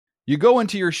You go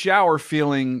into your shower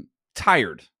feeling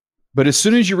tired, but as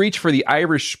soon as you reach for the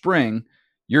Irish Spring,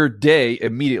 your day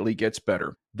immediately gets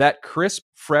better. That crisp,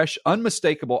 fresh,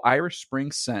 unmistakable Irish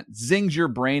Spring scent zings your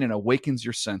brain and awakens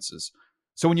your senses.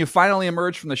 So when you finally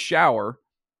emerge from the shower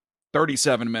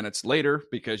 37 minutes later,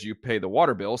 because you pay the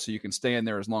water bill so you can stay in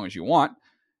there as long as you want,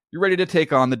 you're ready to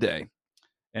take on the day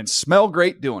and smell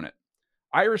great doing it.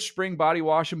 Irish Spring Body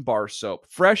Wash and Bar Soap.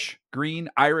 Fresh, green,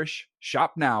 Irish.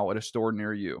 Shop now at a store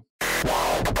near you.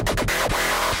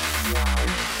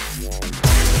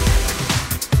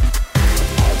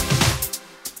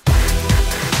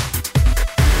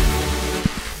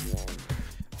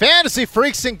 Fantasy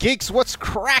freaks and geeks, what's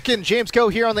cracking? James Coe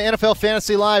here on the NFL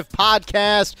Fantasy Live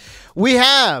podcast. We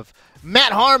have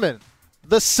Matt Harmon,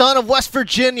 the son of West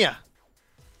Virginia,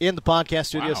 in the podcast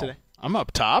studio today. I'm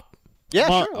up top. Yeah,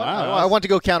 sure. I want to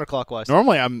go counterclockwise.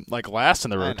 Normally I'm like last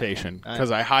in the rotation because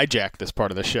I hijack this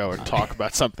part of the show and talk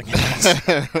about something else.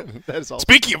 That is all.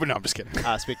 Speaking of, no, I'm just kidding.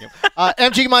 Speaking of.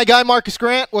 MG, my guy, Marcus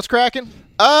Grant, what's cracking?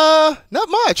 Not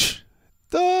much.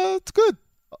 It's good.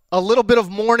 A little bit of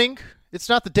mourning. It's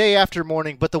not the day after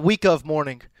mourning, but the week of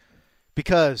mourning,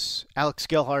 because Alex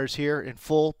Gelhar is here in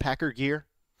full Packer gear.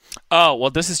 Oh,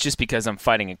 well, this is just because I'm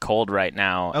fighting a cold right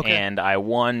now, Okay. and I,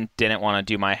 didn't want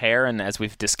to do my hair, and as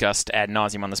we've discussed ad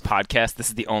nauseum on this podcast, this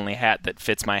is the only hat that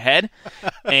fits my head,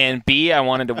 and B, I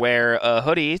wanted to wear a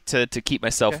hoodie to keep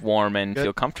myself warm and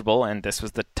feel comfortable, and this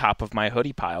was the top of my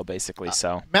hoodie pile, basically,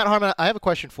 so. Matt Harmon, I have a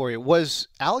question for you. Was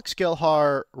Alex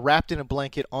Gelhar wrapped in a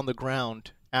blanket on the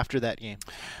ground after that game?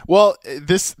 Well,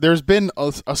 there's been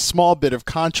a small bit of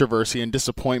controversy and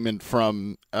disappointment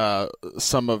from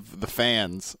some of the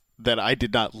fans that I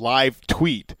did not live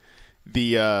tweet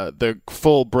the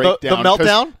full breakdown. The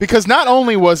meltdown? Because not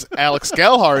only was Alex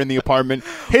Gelhar in the apartment,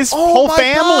 his whole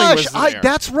family was there.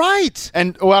 That's right.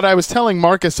 And what I was telling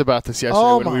Marcus about this yesterday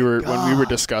Oh when we were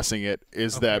discussing it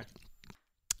is that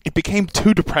it became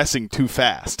too depressing too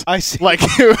fast. I see. Like,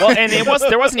 Well, and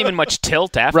there wasn't even much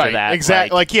tilt after right, that.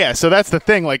 exactly. So that's the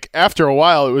thing. Like, after a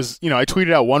while, it was, I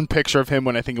tweeted out one picture of him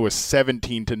when I think it was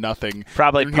 17-0.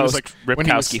 Probably when he was, post when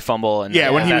he was- Ripkowski fumble and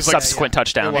when he was subsequent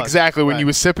touchdown. Exactly, when Right. he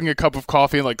was sipping a cup of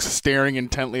coffee and like staring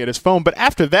intently at his phone. But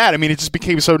after that, I mean, it just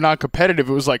became so non-competitive.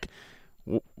 It was like,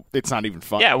 it's not even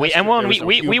fun. Yeah, we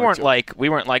weren't like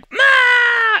 "Mah!"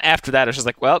 After that. It was just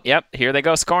like, well, yep, here they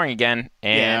go scoring again,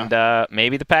 and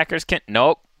maybe the Packers can.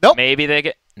 Nope. Maybe they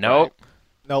get. Nope.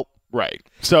 Nope. Right.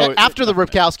 So After the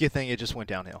Ripkowski thing, it just went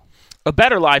downhill. A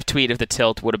better live tweet of the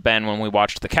tilt would have been when we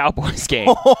watched the Cowboys game,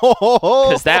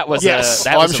 because that was Yes. a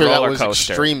I'm sure that roller was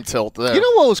coaster. extreme tilt there. You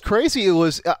know what was crazy? It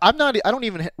was I don't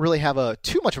even really have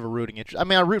too much of a rooting interest. I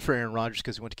mean, I root for Aaron Rodgers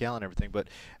because he went to Cal and everything,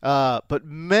 but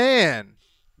man,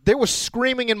 there was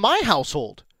screaming in my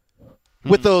household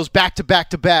with those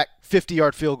back-to-back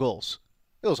 50-yard field goals.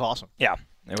 It was awesome. Yeah,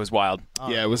 it was wild.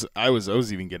 yeah, it was. I was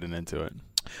even getting into it.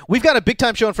 We've got a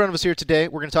big-time show in front of us here today.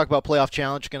 We're going to talk about Playoff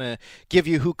Challenge. Going to give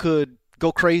you who could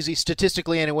go crazy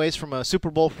statistically anyways from a Super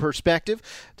Bowl perspective.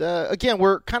 Again,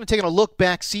 we're kind of taking a look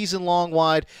back season-long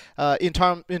wide in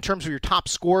terms of your top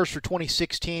scorers for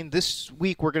 2016. This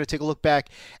week we're going to take a look back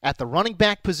at the running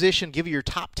back position, give you your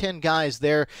top 10 guys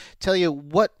there, tell you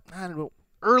what, I don't know,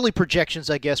 early projections,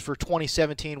 I guess, for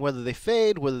 2017, whether they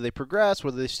fade, whether they progress,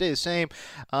 whether they stay the same.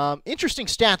 Interesting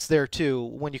stats there, too,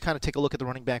 when you kind of take a look at the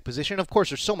running back position. Of course,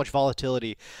 there's so much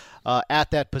volatility at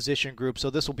that position group,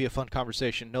 so this will be a fun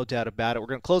conversation, no doubt about it. We're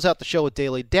going to close out the show with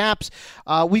Daily Daps.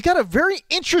 We've got a very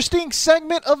interesting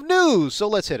segment of news, so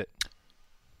let's hit it.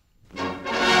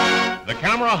 The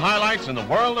camera highlights in the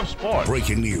world of sports.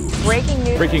 Breaking news. Breaking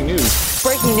news. Breaking news.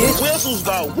 Breaking news. Whistles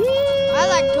go woo! I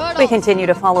like turtles. We continue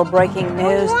to follow breaking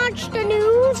news. Watch the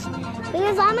news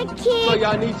because I'm a kid. So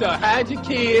y'all need to hide your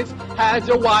kids, hide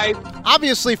your wife.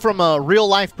 Obviously, from a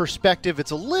real-life perspective,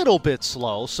 it's a little bit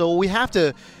slow, so we have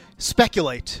to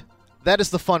speculate. That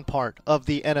is the fun part of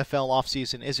the NFL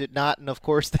offseason, is it not? And, of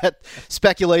course, that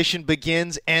speculation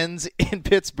ends in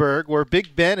Pittsburgh, where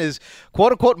Big Ben is,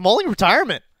 quote-unquote, mulling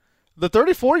retirement. The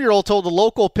 34-year-old told the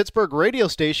local Pittsburgh radio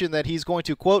station that he's going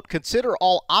to, quote, consider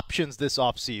all options this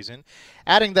offseason,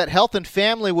 adding that health and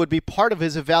family would be part of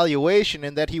his evaluation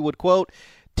and that he would, quote,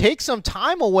 take some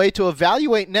time away to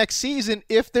evaluate next season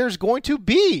if there's going to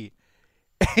be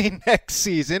a next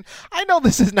season. I know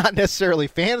this is not necessarily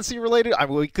fantasy related. I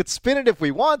mean, we could spin it if we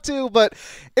want to, but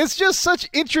it's just such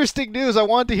interesting news. I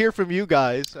wanted to hear from you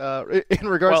guys in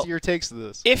regards to your takes to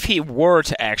this. If he were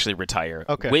to actually retire,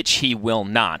 which he will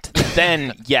not,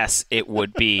 then yes, it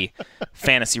would be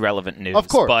fantasy relevant news. Of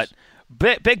course.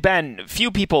 But Big Ben,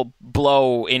 few people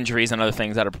blow injuries and other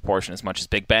things out of proportion as much as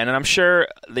Big Ben, and I'm sure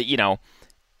that,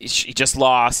 he just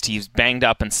lost. He's banged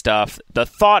up and stuff. The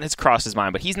thought has crossed his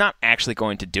mind, but he's not actually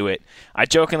going to do it. I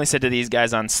jokingly said to these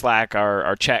guys on Slack,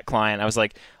 our chat client, I was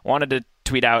like, wanted to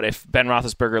tweet out if Ben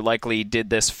Roethlisberger likely did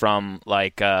this from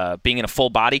like being in a full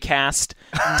body cast,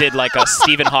 did like a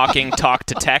Stephen Hawking talk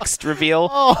to text reveal,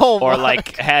 or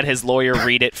like had his lawyer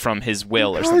read it from his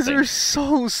will or something. You guys are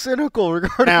so cynical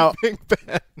regarding Now, Big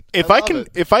Ben. If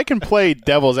I can play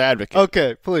devil's advocate,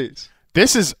 Okay, please.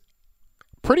 this is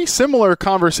pretty similar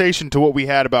conversation to what we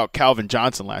had about Calvin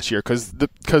Johnson last year, because the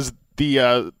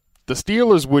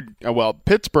Steelers would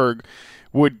Pittsburgh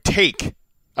would take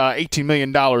 $18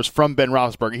 million from Ben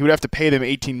Roethlisberger. He would have to pay them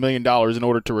 $18 million in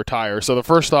order to retire. So the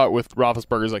first thought with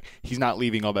Roethlisberger is like, he's not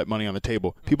leaving all that money on the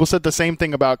table. People said the same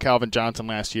thing about Calvin Johnson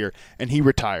last year, and he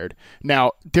retired.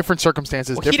 Now, different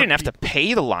circumstances. Well, he didn't have to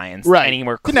pay the Lions right.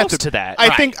 anywhere Didn't have close to that.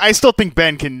 I still think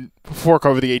Ben can fork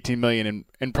over the $18 million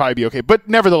and probably be okay. But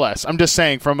nevertheless, I'm just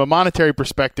saying, from a monetary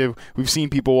perspective, we've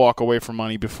seen people walk away from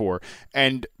money before.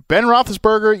 And Ben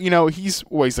Roethlisberger,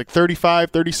 he's like 35,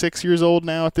 36 years old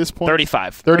now at this point.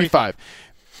 35.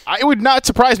 It would not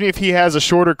surprise me if he has a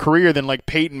shorter career than like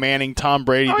Peyton Manning, Tom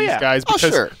Brady, guys.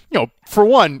 Because, for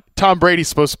one, Tom Brady's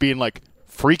supposed to be in like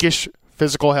freakish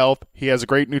physical health. He has a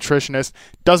great nutritionist.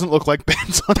 Doesn't look like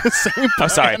Ben's on the same plan. Oh,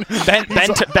 sorry.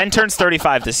 Ben turns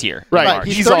 35 this year. Right.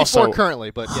 He's 34 also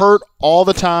currently, but hurt all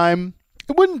the time.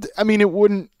 It wouldn't.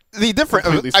 The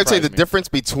difference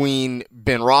between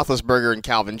Ben Roethlisberger and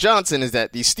Calvin Johnson is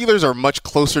that the Steelers are much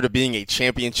closer to being a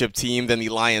championship team than the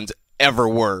Lions ever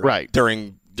were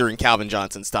during Calvin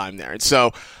Johnson's time there. And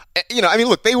so,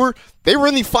 look, they were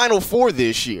in the Final Four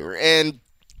this year, and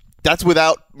that's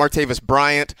without Martavis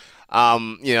Bryant,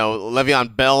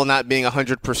 Le'Veon Bell not being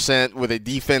 100% with a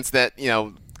defense that,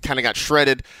 kind of got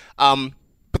shredded.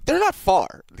 But they're not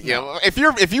far.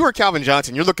 If you were Calvin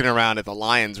Johnson, you're looking around at the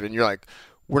Lions and you're like,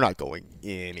 we're not going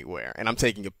anywhere, and I'm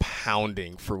taking a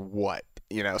pounding for what?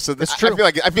 So That's true.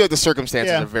 I feel like the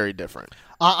circumstances are very different.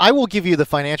 I will give you the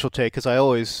financial take because I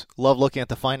always love looking at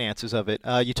the finances of it.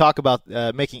 You talk about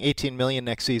making $18 million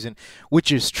next season, which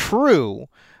is true,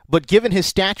 but given his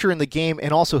stature in the game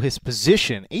and also his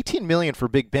position, $18 million for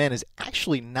Big Ben is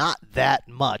actually not that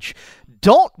much.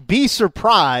 Don't be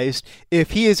surprised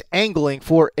if he is angling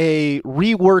for a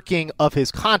reworking of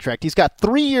his contract. He's got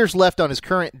 3 years left on his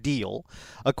current deal,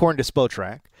 according to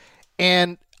Spotrac,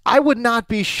 and I would not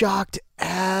be shocked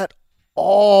at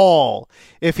all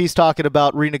if he's talking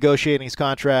about renegotiating his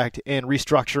contract and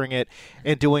restructuring it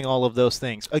and doing all of those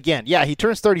things. Again, he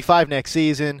turns 35 next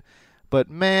season, but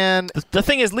man, the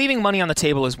thing is, leaving money on the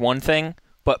table is one thing,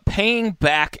 but paying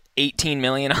back $18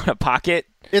 million out of pocket,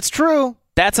 it's true.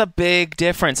 That's a big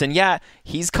difference. And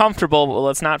he's comfortable. But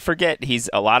let's not forget,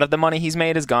 a lot of the money he's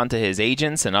made has gone to his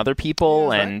agents and other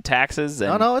people and taxes.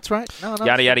 And no, it's right. No,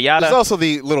 yada, yada, yada. There's also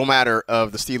the little matter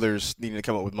of the Steelers needing to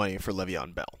come up with money for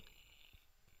Le'Veon Bell.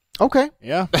 Okay.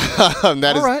 Yeah.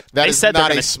 That is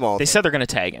not a small They said they're going to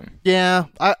tag him. Yeah,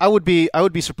 I would be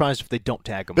surprised if they don't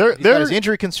tag him. He's got his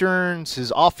injury concerns,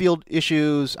 his off-field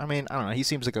issues. I don't know. He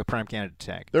seems like a prime candidate to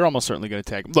tag. They're almost certainly going to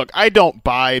tag him. Look, I don't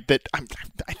buy that.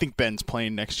 I think Ben's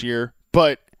playing next year,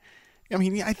 but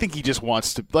I think he just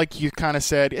wants to, like you kind of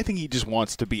said, I think he just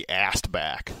wants to be asked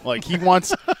back. Like he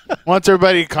wants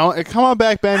everybody to come on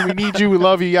back, Ben. We need you. We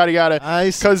love you. Yada yada.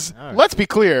 Because let's be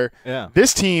clear,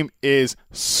 this team is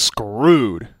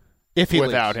screwed if he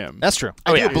without leaves. him. That's true.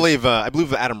 I believe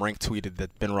Adam Rank tweeted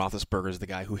that Ben Roethlisberger is the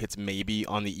guy who hits maybe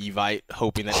on the Evite,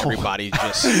 hoping that everybody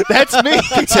just that's me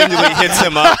continually hits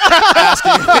him up,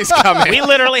 asking if he's coming. We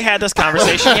literally had this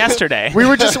conversation yesterday. We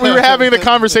were having the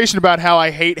conversation about how I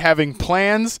hate having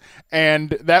plans,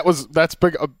 and that's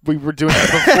big. We were doing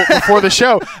that before the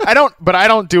show. I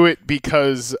don't do it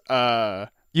because.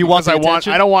 I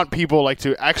don't want people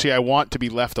I want to be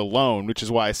left alone, which is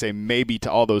why I say maybe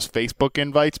to all those Facebook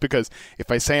invites, because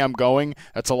if I say I'm going,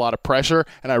 that's a lot of pressure,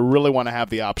 and I really want to have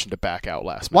the option to back out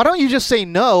last minute. Why don't you just say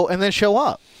no and then show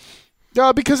up?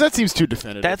 Because that seems too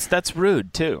definitive. That's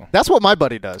rude too. That's what my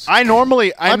buddy does. My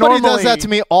buddy does that to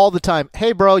me all the time.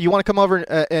 Hey, bro, you want to come over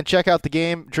and check out the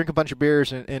game, drink a bunch of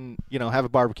beers, and have a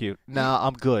barbecue? Nah,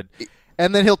 I'm good.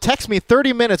 And then he'll text me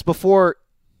 30 minutes before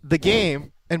the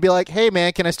game and be like, hey,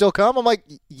 man, can I still come? I'm like,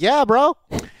 yeah, bro.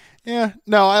 Yeah,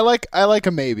 no, I like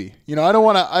a maybe. You know, I don't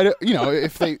want to.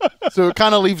 If they, so it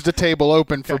kind of leaves the table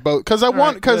open for both. Because I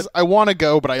want to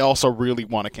go, but I also really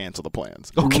want to cancel the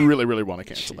plans. Okay. Really, really want to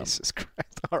cancel them. Jesus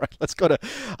Christ! All right, let's go to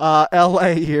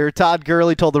L.A. here. Todd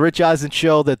Gurley told the Rich Eisen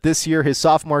show that this year his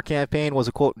sophomore campaign was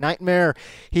a quote nightmare.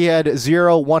 He had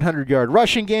 0 100-yard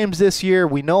rushing games this year.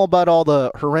 We know about all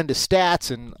the horrendous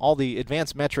stats and all the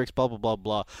advanced metrics. Blah blah blah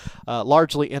blah.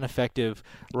 Largely ineffective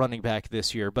running back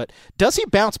this year, but does he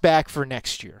bounce back for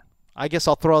next year? I guess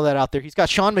I'll throw that out there. He's got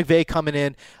Sean McVay coming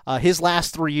in his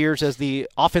last 3 years as the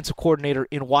offensive coordinator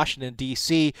in Washington,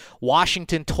 D.C.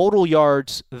 Washington total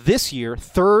yards this year,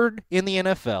 3rd in the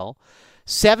NFL,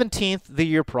 17th the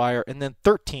year prior, and then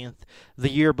 13th the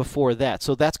year before that.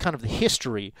 So that's kind of the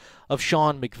history of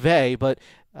Sean McVay. But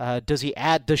does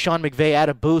Sean McVay add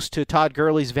a boost to Todd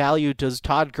Gurley's value? Does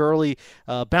Todd Gurley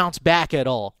bounce back at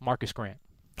all, Marcus Grant?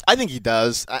 I think he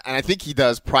does, and I think he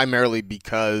does primarily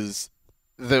because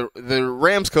the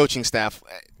Rams coaching staff,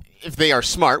 if they are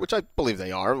smart, which I believe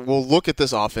they are, will look at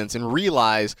this offense and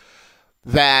realize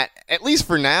that, at least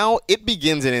for now, it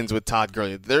begins and ends with Todd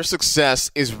Gurley. Their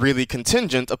success is really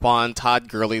contingent upon Todd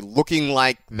Gurley looking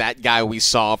like that guy we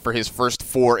saw for his first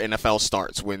 4 NFL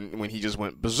starts when he just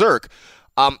went berserk.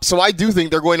 So I do think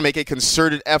they're going to make a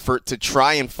concerted effort to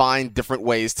try and find different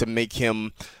ways to make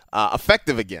him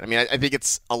effective again. I mean, I think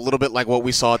it's a little bit like what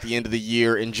we saw at the end of the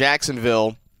year in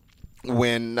Jacksonville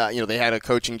when they had a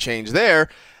coaching change there,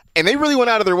 and they really went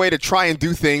out of their way to try and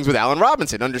do things with Allen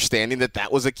Robinson, understanding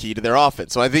that was a key to their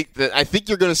offense. So I think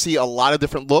you're going to see a lot of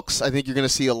different looks. I think you're going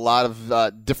to see a lot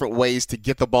of different ways to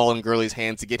get the ball in Gurley's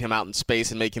hands, to get him out in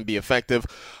space and make him be effective.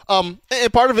 And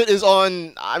part of it is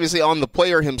obviously on the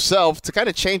player himself to kind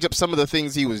of change up some of the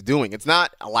things he was doing. It's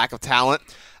not a lack of talent.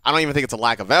 I don't even think it's a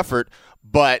lack of effort.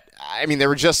 But, I mean, they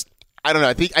were just, I don't know,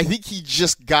 I think he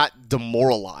just got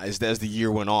demoralized as the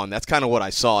year went on. That's kind of what I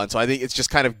saw. And so I think it's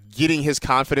just kind of getting his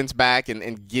confidence back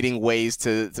and getting ways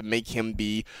to make him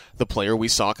be the player we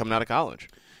saw coming out of college.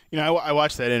 You know, I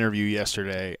watched that interview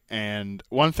yesterday, and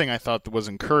one thing I thought that was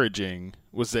encouraging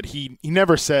was that he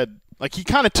never said, like, he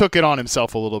kind of took it on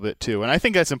himself a little bit too. And I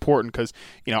think that's important because,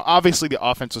 obviously the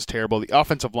offense was terrible. The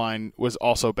offensive line was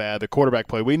also bad. The quarterback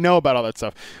play, we know about all that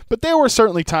stuff. But there were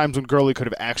certainly times when Gurley could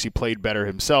have actually played better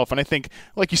himself. And I think,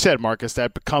 like you said, Marcus,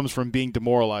 that comes from being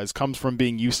demoralized, comes from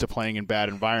being used to playing in bad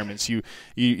environments.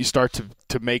 You start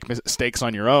to make mistakes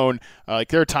on your own. Like,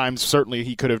 there are times certainly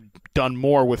he could have done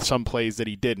more with some plays that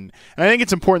he didn't. And I think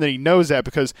it's important that he knows that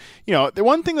because, the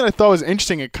one thing that I thought was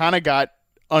interesting, it kind of got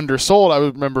undersold. I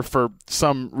remember for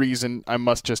some reason, I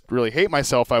must just really hate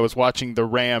myself. I was watching the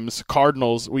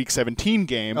Rams-Cardinals Week 17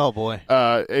 game. Oh, boy.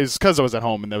 It's because I was at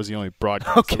home and that was the only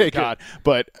broadcast okay, that we got.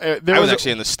 But I was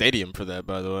actually in the stadium for that,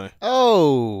 by the way.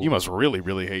 Oh. You must really,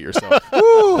 really hate yourself.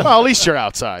 Well, at least you're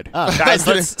outsid. Guys,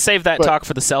 let's save that talk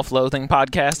for the self-loathing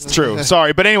podcast. True.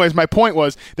 Sorry. But anyways, my point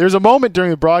was there's a moment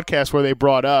during the broadcast where they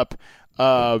brought up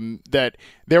that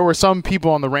there were some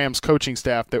people on the Rams coaching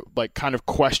staff that kind of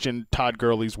questioned Todd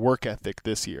Gurley's work ethic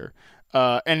this year.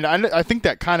 And I think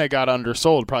that kind of got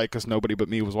undersold probably because nobody but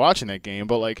me was watching that game.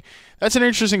 But, that's an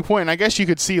interesting point. And I guess you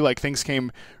could see, things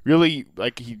came really,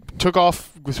 he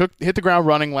hit the ground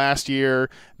running last year.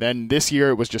 Then this year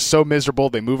it was just so miserable.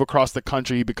 They move across the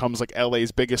country. He becomes,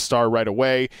 LA's biggest star right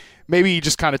away. Maybe he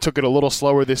just kind of took it a little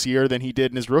slower this year than he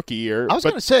did in his rookie year. I was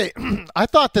going to say, I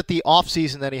thought that the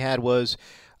offseason that he had was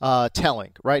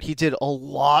telling, right? He did a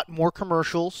lot more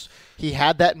commercials. He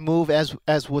had that move as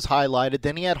was highlighted.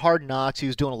 Then he had Hard Knocks. He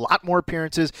was doing a lot more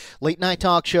appearances, late night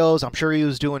talk shows. I'm sure he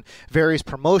was doing various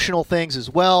promotional things as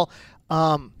well.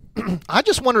 I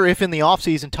just wonder if in the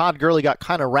offseason Todd Gurley got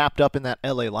kind of wrapped up in that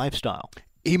LA lifestyle.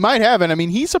 He might have, and I mean,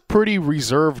 he's a pretty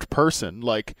reserved person.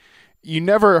 You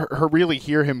never really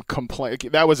hear him complain.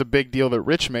 That was a big deal that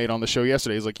Rich made on the show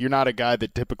yesterday. He's you're not a guy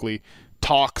that typically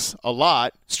talks a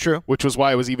lot. It's true. Which was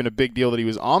why it was even a big deal that he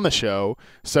was on the show.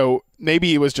 So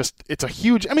maybe it was just, it's a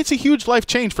huge life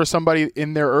change for somebody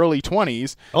in their early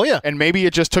 20s. Oh, yeah. And maybe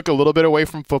it just took a little bit away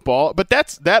from football. But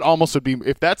that almost would be,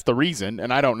 if that's the reason,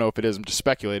 and I don't know if it is, I'm just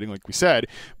speculating like we said,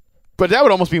 but that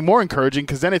would almost be more encouraging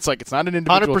because then it's it's not an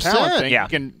individual 100%. talent thing. Yeah. He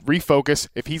can refocus.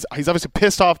 If he's obviously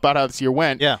pissed off about how this year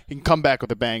went, yeah, he can come back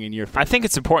with a bang in year 3. I think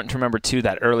it's important to remember, too,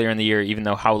 that earlier in the year, even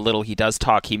though how little he does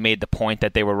talk, he made the point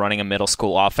that they were running a middle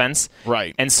school offense.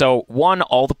 Right. And so, 1,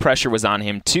 all the pressure was on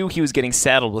him. 2, he was getting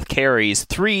saddled with carries.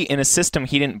 3, in a system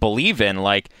he didn't believe in.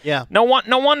 Yeah. No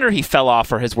wonder he fell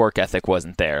off or his work ethic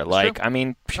wasn't there. I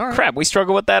mean, crap, we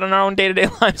struggle with that in our own day-to-day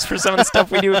lives for some of the stuff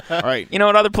we do right.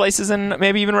 at other places and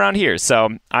maybe even around here. years. So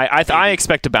I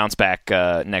expect to bounce back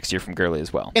next year from Gurley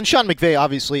as well. And Sean McVay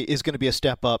obviously is going to be a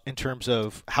step up in terms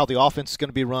of how the offense is going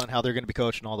to be run, how they're going to be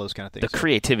coached, and all those kind of things. The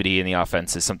creativity in the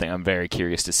offense is something I'm very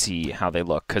curious to see how they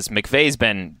look, because McVay's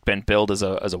been billed as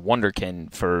a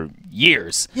wonderkin for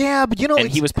years. Yeah, but and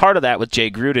he was part of that with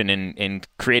Jay Gruden in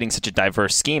creating such a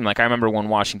diverse scheme. Like I remember when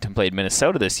Washington played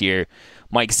Minnesota this year,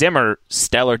 Mike Zimmer,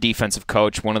 stellar defensive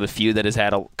coach, one of the few that has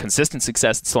had a consistent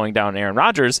success at slowing down Aaron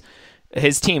Rodgers.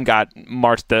 His team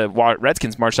the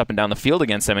Redskins marched up and down the field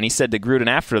against them, and he said to Gruden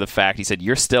after the fact, he said,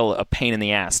 "You're still a pain in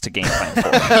the ass to game plan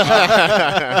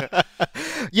for."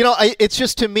 It's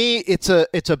just, to me, it's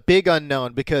a big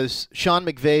unknown, because Sean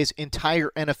McVay's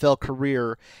entire NFL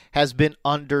career has been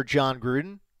under Jay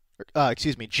Gruden.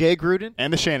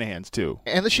 And the Shanahans, too.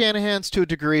 And the Shanahans to a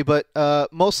degree, but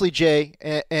mostly Jay.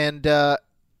 And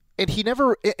he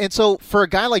never – and so for a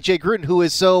guy like Jay Gruden, who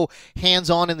is so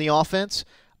hands-on in the offense,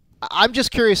 I'm just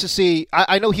curious to see –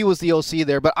 I know he was the OC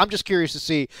there, but I'm just curious to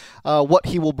see what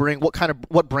he will bring,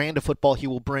 what brand of football he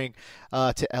will bring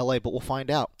to L.A., but we'll find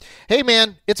out. Hey,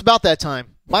 man, it's about that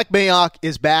time. Mike Mayock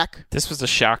is back. This was a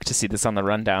shock to see this on the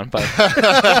rundown, but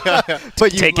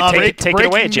take it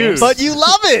away, James. But you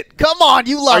love it. Come on,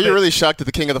 you love it. Are you really shocked at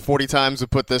the king of the 40 times who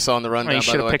put this on the rundown? You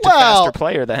should have picked a faster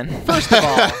player then. First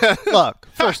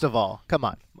of all, come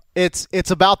on. It's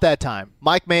about that time.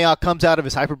 Mike Mayock comes out of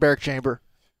his hyperbaric chamber.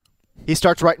 He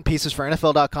starts writing pieces for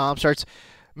NFL.com, starts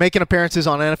making appearances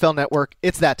on NFL Network.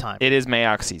 It's that time. It is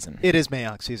Mayock season.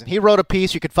 He wrote a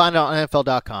piece. You can find it on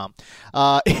NFL.com.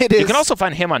 You can also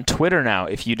find him on Twitter now,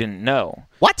 if you didn't know.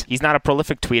 What? He's not a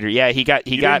prolific tweeter. Yeah, he got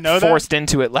forced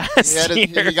into it last year.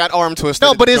 He got arm twisted.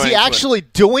 No, but is he actually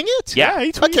doing it? Yeah,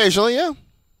 he tweets. Occasionally, yeah.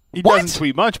 He doesn't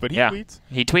tweet much, but he tweets.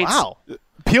 He tweets. Wow.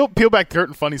 Peel back the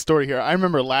curtain. Funny story here. I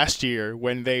remember last year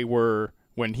when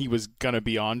he was going to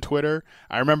be on Twitter,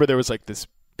 I remember there was like this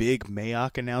big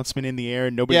Mayock announcement in the air,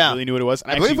 and nobody really knew what it was.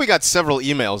 I believe we got several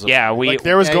emails.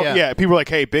 People were like,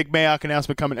 "Hey, big Mayock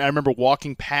announcement coming." And I remember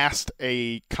walking past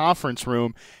a conference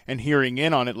room and hearing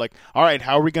in on it, like, "All right,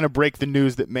 how are we going to break the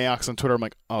news that Mayock's on Twitter?" I'm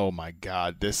like, "Oh my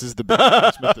god, this is the big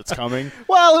announcement that's coming."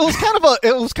 Well, it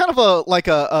was kind of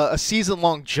a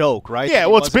season-long joke, right? Yeah,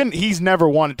 well, he's never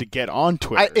wanted to get on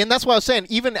Twitter, and that's why I was saying,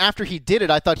 even after he did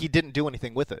it, I thought he didn't do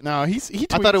anything with it. No, he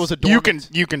tweets. I thought it was a dormant.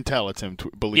 You can tell it's him.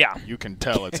 You can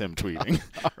tell it's him tweeting.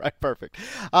 All right, perfect.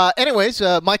 Anyways,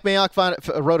 Mike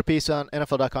Mayock wrote a piece on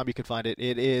NFL.com. You can find it.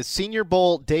 It is Senior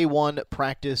Bowl Day 1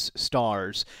 Practice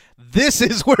Stars. This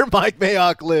is where Mike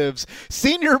Mayock lives.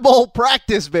 Senior Bowl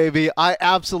practice, baby. I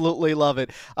absolutely love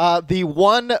it. The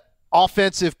one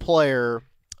offensive player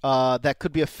that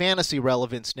could be a fantasy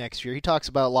relevance next year. He talks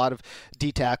about a lot of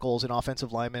D tackles and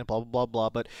offensive linemen, blah, blah, blah,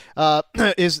 blah.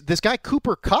 But is this guy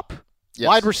Cooper Kupp? Yes.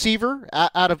 Wide receiver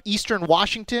out of Eastern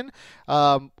Washington.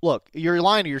 Look, you're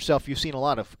lying to yourself. You've seen a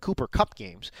lot of Cooper Kupp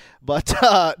games. But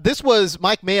this was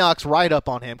Mike Mayock's write-up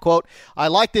on him. Quote, "I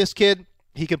like this kid.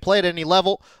 He can play at any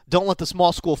level. Don't let the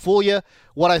small school fool you.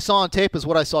 What I saw on tape is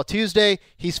what I saw Tuesday.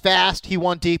 He's fast. He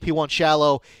won deep. He won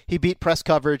shallow. He beat press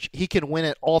coverage. He can win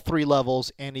at all three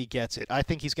levels, and he gets it. I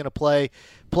think he's going to play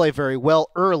very well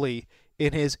early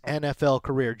in his NFL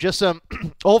career." Just some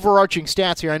overarching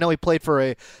stats here. I know he played for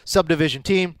a subdivision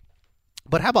team,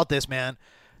 but how about this, man?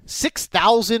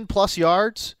 6,000 plus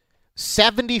yards,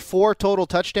 74 total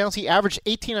touchdowns. He averaged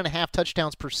 18.5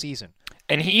 touchdowns per season.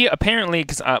 And he apparently,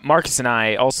 because Marcus and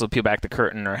I also peel back the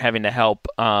curtain, are having to help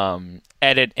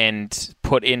edit and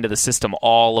put into the system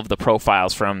all of the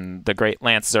profiles from the great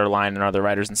Lance Zierlein and other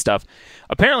writers and stuff.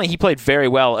 Apparently, he played very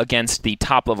well against the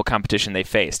top-level competition they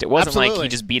faced. It wasn't like he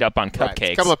just beat up on cupcakes.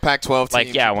 Right. A couple of Pac-12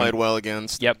 teams he played well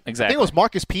against. Yep, exactly. I think it was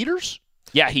Marcus Peters.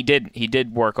 Yeah, he did. He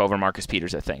did work over Marcus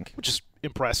Peters, I think. Which is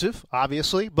impressive,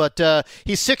 obviously. But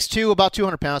he's 6'2", about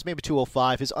 200 pounds, maybe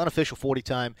 205. His unofficial 40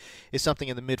 time is something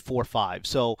in the mid-4.5.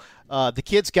 So the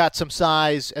kid's got some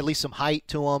size, at least some height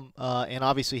to him, and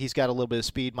obviously he's got a little bit of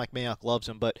speed. Mike Mayock loves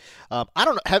him. But I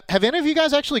don't know. Have any of you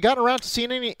guys actually gotten around to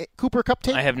seeing any Cooper Kupp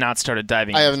tape? I have not started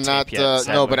diving into tape yet.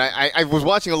 No, but I was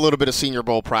watching a little bit of Senior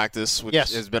Bowl practice, which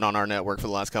has been on our network for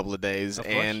the last couple of days.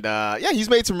 And, he's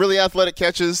made some really athletic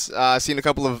catches. Seen a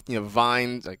couple of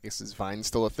Vines. I guess is Vine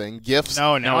still a thing? GIFs?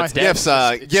 No, it's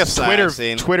dead. GIFs.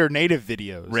 Twitter native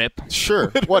videos. Rip. Sure,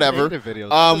 whatever. Native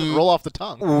videos. Roll off the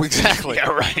tongue. Exactly. Yeah,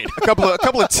 right. A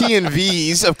couple of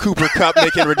T&Vs of Cooper Kupp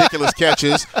making ridiculous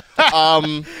catches.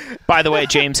 By the way,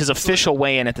 James, his official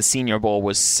weigh-in at the Senior Bowl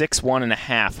was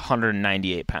 6'1.5",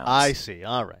 198 pounds. I see.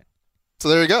 All right. So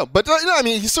there you go. But,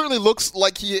 he certainly looks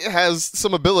like he has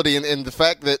some ability in the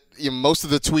fact that, most of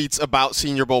the tweets about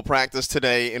Senior Bowl practice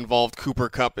today involved Cooper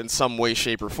Kupp in some way,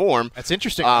 shape, or form. That's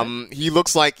interesting. He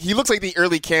looks like the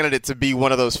early candidate to be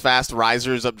one of those fast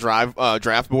risers up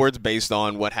draft boards based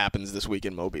on what happens this week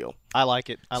in Mobile. I like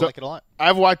it. I like it a lot.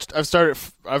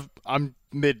 I'm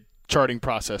mid charting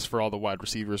process for all the wide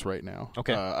receivers right now.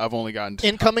 Okay. I've only gotten to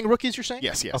incoming rookies, you're saying?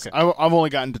 Yes. Okay. I've only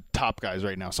gotten to top guys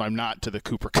right now, so I'm not to the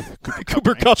Cooper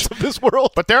Kupps of this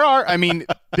world. But there are,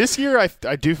 this year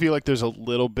I do feel like there's a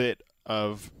little bit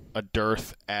of a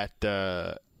dearth at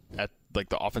like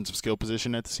the offensive skill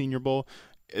position at the Senior Bowl.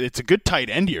 It's a good tight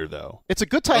end year, though. It's a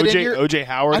good tight end year. O.J.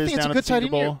 Howard I think is it's down a good at the Senior tight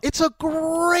end Bowl. year. It's a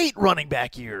great running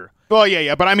back year. Well,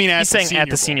 yeah, but I mean He's saying at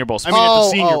the Senior Bowl. I mean at the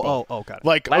Senior Bowl. Got it.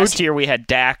 Like Last year we had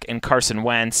Dak and Carson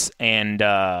Wentz and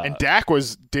Dak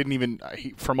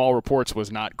from all reports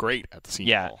was not great at the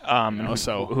Senior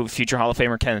Bowl. Who future Hall of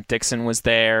Famer Kenneth Dixon was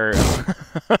there,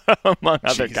 among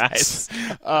other guys.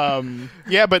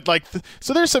 But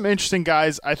so there's some interesting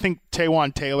guys. I think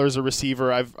Taywan Taylor's a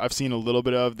receiver I've seen a little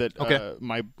bit of that. Okay.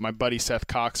 My buddy Seth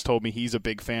Cox told me he's a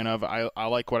big fan of. I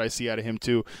like what I see out of him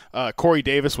too. Corey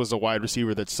Davis was a wide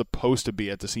receiver that's supposed to be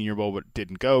at the Senior Bowl but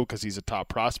didn't go because he's a top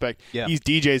prospect. Yeah. He's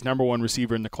DJ's number one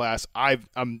receiver in the class.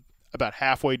 I'm about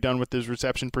halfway done with his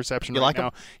reception perception right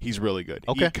now. He's really good.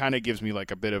 Okay. He kind of gives me like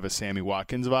a bit of a Sammy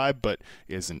Watkins vibe, but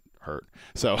isn't hurt.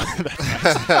 So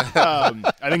that's nice.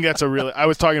 I think that's I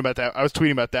was talking about that. I was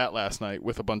tweeting about that last night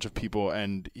with a bunch of people,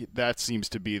 and that seems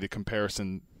to be the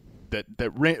comparison that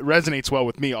resonates well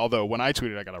with me, although when I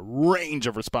tweeted I got a range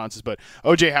of responses. But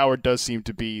O.J. Howard does seem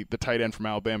to be, the tight end from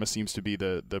Alabama seems to be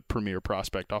the premier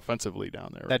prospect offensively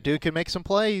down there. That dude can make some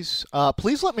plays.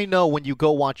 Please let me know when you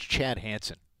go watch Chad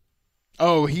Hansen.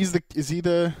 Oh, he's the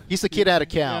kid out of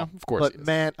Cal. Yeah, of course. But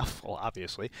man, well,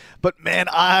 obviously. But man,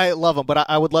 I love him. But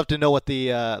I would love to know what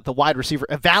the wide receiver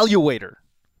evaluator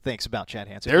thinks about Chad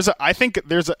Hansen. I think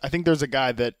there's a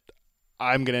guy that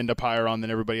I'm going to end up higher on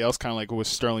than everybody else, kind of like it was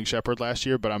Sterling Shepard last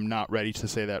year, but I'm not ready to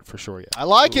say that for sure yet. I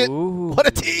like it. Ooh. What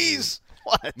a tease.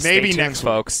 What? Maybe Stay next tuned,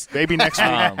 folks. Maybe next week.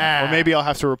 Or maybe I'll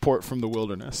have to report from the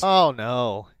wilderness. Oh,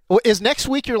 no. Is next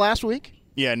week your last week?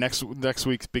 Yeah, next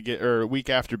week's week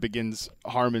after begins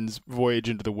Harmon's voyage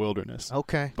into the wilderness.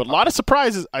 Okay. But a lot of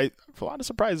surprises are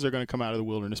going to come out of the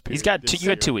wilderness period. You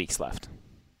had 2 weeks left.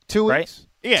 2 weeks? Right?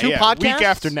 Yeah, Two podcasts? Week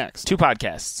after next. 2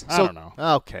 podcasts. I don't know.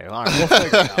 Okay, all right, we'll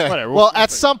figure it out. Whatever. Well, at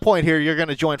some point here, you're going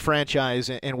to join franchise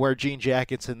and wear jean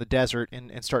jackets in the desert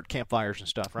and start campfires and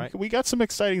stuff, right? We got some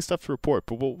exciting stuff to report,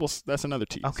 but we'll that's another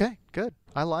tease. Okay, good.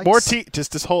 I like more it. tease.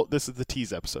 Just this is the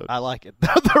tease episode. I like it.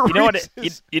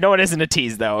 You know what isn't a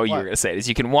tease though? You were going to say is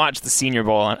you can watch the Senior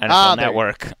Bowl on NFL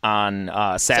Network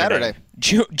on Saturday.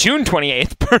 June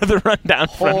 28th per the rundown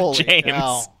from James.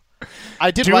 Cow. I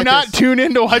did. Do not tune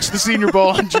in to watch the Senior Bowl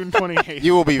on June 28th.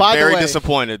 You will be very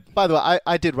disappointed. By the way,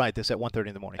 I did write this at 1:30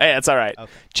 in the morning. Hey, that's all right.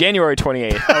 Okay. January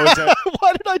 28th.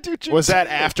 Why did I do June? Was that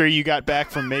after you got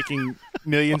back from making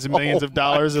millions and millions of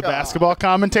dollars as a basketball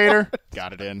commentator?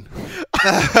 Got it in.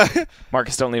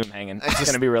 Marcus, don't leave him hanging. It's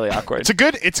going to be really awkward. It's a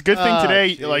good thing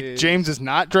today. Geez. Like James is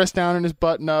not dressed down in his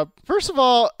button up. First of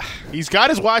all, he's got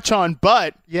his watch on,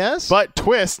 but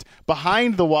twist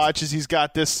behind the watch is he's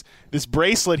got this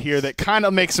bracelet here that kind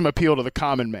of makes him appeal to the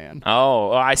common man.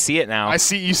 Oh, I see it now. I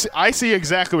see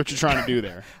exactly what you're trying to do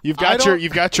there. You've got your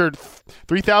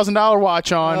 $3,000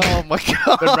 watch on. Oh my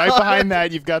god! Then right behind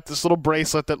that, you've got this little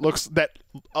bracelet that looks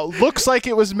like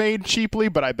it was made cheaply,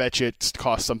 but I bet you it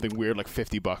cost something weird like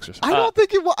 $50 or something. I don't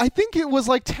think it was. I think it was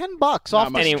like $10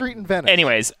 off the street in Venice.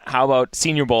 Anyways, how about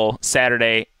Senior Bowl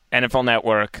Saturday? NFL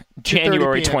Network,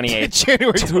 January 28th,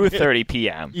 2:30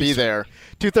 p.m. Be there.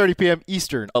 2:30 p.m.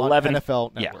 Eastern on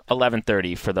NFL Network. Yeah,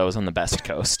 11:30 for those on the Best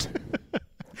Coast.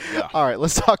 Yeah. All right,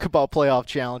 let's talk about playoff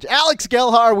challenge. Alex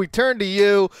Gelhar, we turn to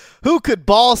you. Who could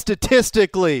ball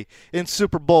statistically in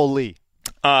Super Bowl Lee?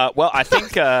 Well, I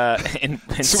think in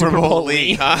Super Bowl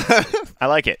Lee, I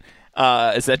like it.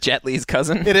 Is that Jet Li's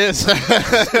cousin? It is.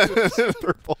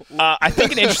 I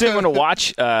think an interesting one to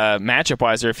watch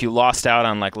matchup-wise, or if you lost out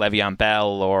on like Le'Veon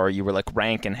Bell or you were like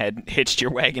Rank and had hitched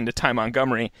your wagon to Ty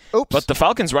Montgomery. Oops. But the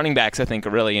Falcons running backs, I think,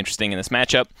 are really interesting in this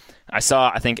matchup.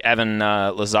 I think Evan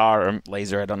Lazar, or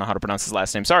Laser, I don't know how to pronounce his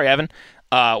last name. Sorry, Evan.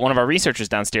 One of our researchers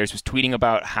downstairs was tweeting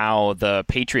about how the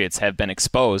Patriots have been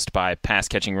exposed by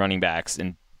pass-catching running backs,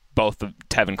 and both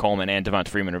Tevin Coleman and Devonta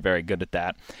Freeman are very good at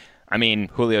that. I mean,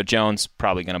 Julio Jones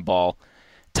probably going to ball.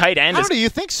 Tight end. How do you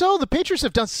think so? The Patriots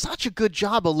have done such a good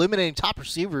job eliminating top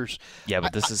receivers. Yeah,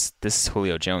 but this is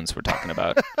Julio Jones we're talking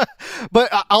about. But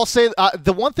I'll say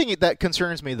the one thing that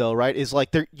concerns me though, right, is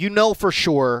like for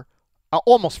sure,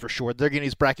 almost for sure, they're going to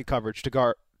use bracket coverage to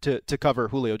to cover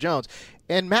Julio Jones.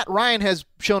 And Matt Ryan has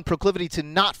shown proclivity to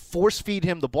not force-feed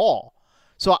him the ball.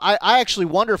 So I actually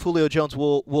wonder if Julio Jones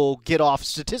will get off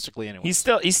statistically anyway. He's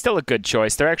still a good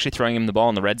choice. They're actually throwing him the ball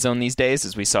in the red zone these days,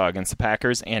 as we saw against the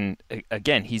Packers. And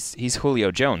again, he's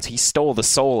Julio Jones. He stole the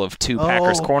soul of two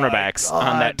Packers cornerbacks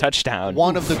on that touchdown.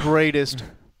 One of the greatest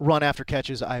run after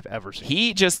catches I've ever seen.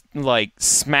 He just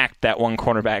smacked that one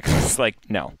cornerback. It's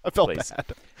no. I felt please. bad.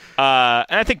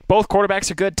 And I think both quarterbacks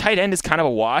are good. Tight end is kind of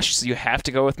a wash, so you have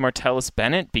to go with Martellus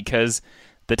Bennett because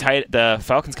the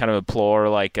Falcons kind of implore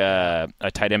a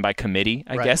tight end by committee,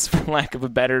 I guess, for lack of a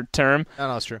better term.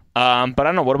 No, it's true. But I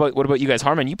don't know. What about you guys?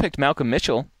 Harmon, you picked Malcolm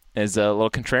Mitchell as a little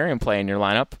contrarian play in your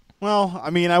lineup. Well,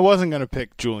 I mean, I wasn't going to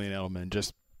pick Julian Edelman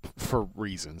just for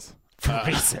reasons.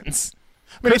 Reasons.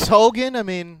 Chris Hogan, I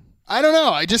mean, I don't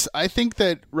know. I think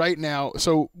that right now.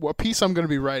 So, a piece I'm going to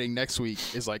be writing next week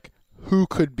is who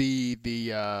could be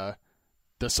the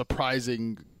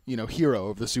surprising hero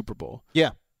of the Super Bowl. Yeah.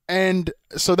 And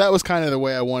so that was kind of the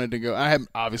way I wanted to go. I have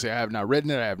not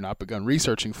written it. I have not begun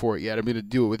researching for it yet. I'm going to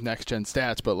do it with Next Gen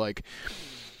Stats, but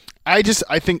I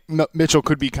think Mitchell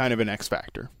could be kind of an X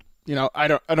factor. I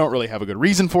don't really have a good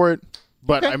reason for it,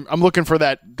 but okay. I'm looking for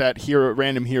that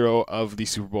random hero of the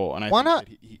Super Bowl, and I think that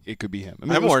it could be him. I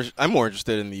mean, I'm more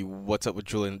interested in the what's up with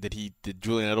Julian. Did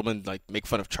Julian Edelman make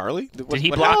fun of Charlie? Did he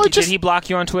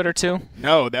block you on Twitter too?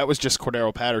 No, that was just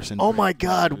Cordero Patterson. Oh my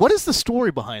God, what is the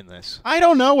story behind this? I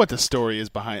don't know what the story is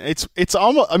behind it. It's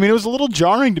almost. I mean, it was a little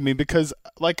jarring to me because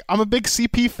I'm a big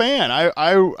CP fan.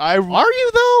 Are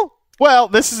you though? Well,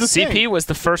 this is the CP thing. was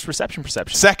the first reception.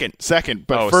 Second,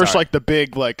 but first sorry. the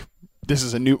big this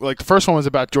is a new the first one was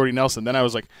about Jordy Nelson. Then I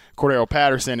was Cordero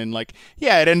Patterson, and it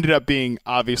ended up being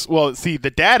obvious. Well, see,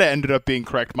 the data ended up being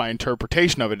correct. My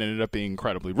interpretation of it ended up being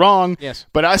incredibly wrong. Yes,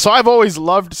 but I've always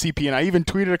loved CP, and I even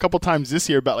tweeted a couple times this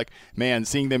year about man,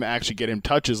 seeing them actually get him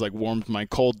touches warmed my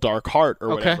cold dark heart or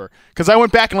whatever. Because I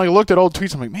went back and looked at old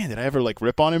tweets. I'm like, man, did I ever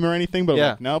rip on him or anything? But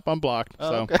I'm nope, I'm blocked. Oh,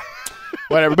 so. Okay.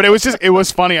 Whatever, but it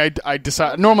was funny. I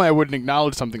decided normally I wouldn't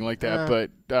acknowledge something like that, but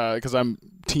because I'm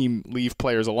team leave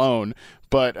players alone.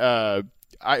 But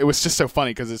it was just so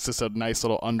funny because it's just a nice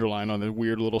little underline on the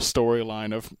weird little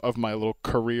storyline of my little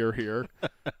career here.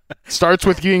 Starts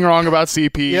with being wrong about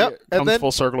CP, comes then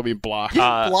full circle to being blocked.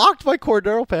 Blocked by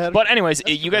Cordero Patterson. But anyways,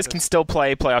 you guys can still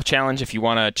play Playoff Challenge if you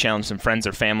want to challenge some friends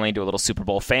or family, do a little Super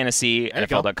Bowl fantasy,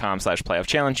 NFL.com/playoff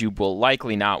challenge. You will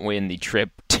likely not win the trip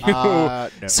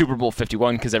to Super Bowl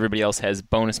 51 because everybody else has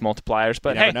bonus multipliers.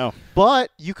 But hey, no.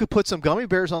 But you could put some gummy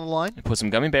bears on the line. Put some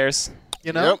gummy bears.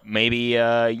 Maybe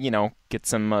get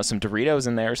some Doritos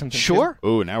in there or something. Sure.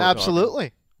 Oh, now we're absolutely.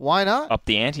 Talking. Why not? Up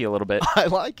the ante a little bit. I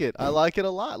like it. I like it a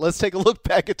lot. Let's take a look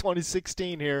back at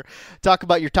 2016 here. Talk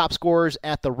about your top scorers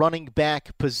at the running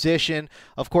back position.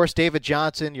 Of course, David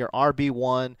Johnson, your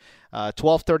RB1,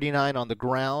 1239 on the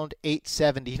ground,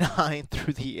 879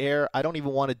 through the air. I don't even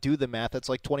want to do the math. That's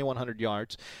 2,100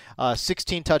 yards.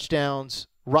 16 touchdowns.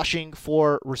 Rushing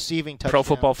for receiving touchdowns. Pro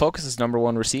Football Focus is number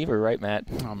one receiver, right, Matt?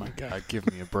 Oh, my God.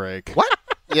 Give me a break. What?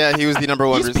 Yeah, he was the number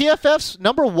one. He's PFF's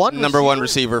number one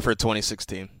receiver for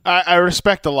 2016. I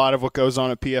respect a lot of what goes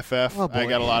on at PFF. Oh, I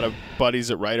got a lot of buddies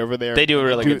that write over there. They do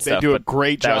really good stuff. They do a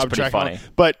great job. That was pretty funny.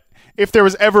 But if there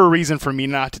was ever a reason for me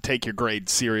not to take your grade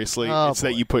seriously,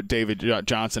 that you put David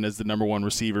Johnson as the number one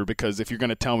receiver, because if you're going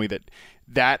to tell me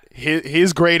that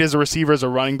his grade as a receiver as a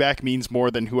running back means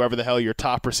more than whoever the hell your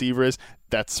top receiver is,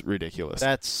 that's ridiculous.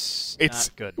 It's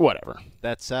not good. Whatever.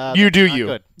 That's you do not you.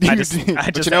 Good.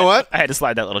 But you know what? I had to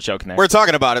slide that little joke in there. We're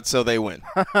talking about it, so they win.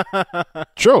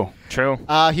 True.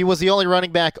 He was the only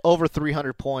running back over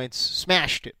 300 points.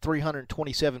 Smashed it.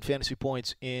 327 fantasy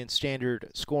points in standard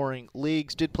scoring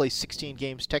leagues. Did play 16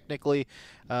 games technically,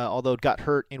 although got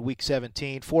hurt in Week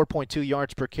 17. 4.2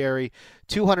 yards per carry.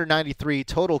 293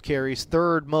 total carries.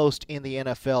 Third most in the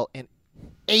NFL. And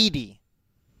 80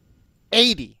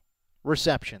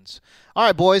 receptions. All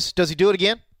right, boys. Does he do it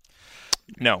again?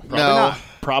 No.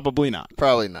 Probably not.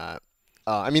 Probably not.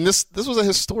 I mean, this was a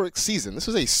historic season. This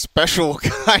was a special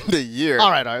kind of year.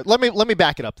 All right. Let me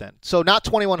back it up then. So not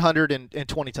 2,100 and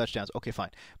 20 touchdowns. Okay,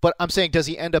 fine. But I'm saying, does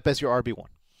he end up as your RB1?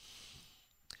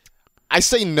 I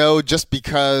say no, just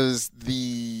because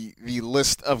the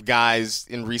list of guys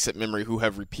in recent memory who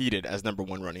have repeated as number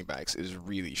one running backs is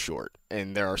really short,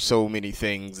 and there are so many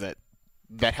things that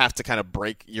have to kind of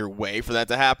break your way for that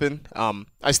to happen.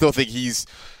 I still think he's,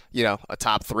 a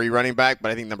top 3 running back, but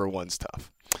I think number 1's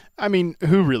tough. I mean,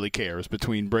 who really cares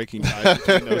between breaking ties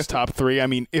between those top 3? I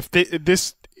mean, if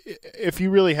you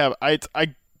really have, I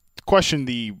question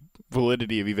the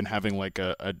validity of even having like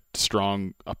a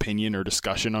strong opinion or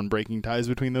discussion on breaking ties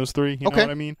between those three. You know what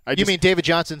I mean? You mean David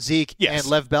Johnson, Zeke, and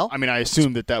Lev Bell? I mean, I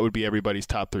assume that would be everybody's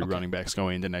top three running backs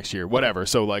going into next year. Whatever.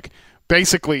 So, like,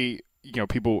 basically,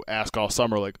 people ask all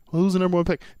summer, like, who's the number one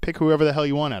pick? Pick whoever the hell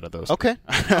you want out of those. Okay.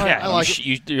 Yeah,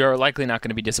 you're likely not going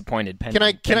to be disappointed. Can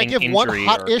I give one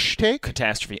hot-ish take?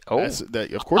 Catastrophe.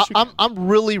 Of course you can. I'm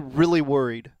really, really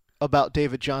worried about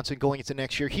David Johnson going into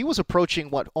next year. He was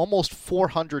approaching, almost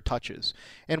 400 touches.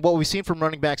 And what we've seen from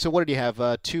running backs, so what did he have?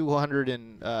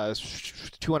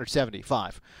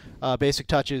 275 basic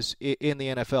touches in the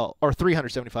NFL, or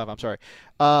 375, I'm sorry.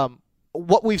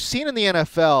 What we've seen in the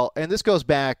NFL, and this goes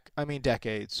back,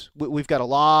 decades. We've got a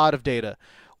lot of data.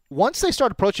 Once they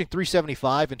start approaching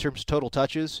 375 in terms of total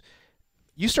touches,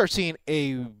 you start seeing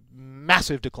a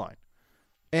massive decline.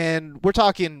 And we're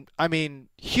talking,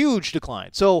 huge decline.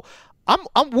 So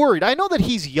I'm worried. I know that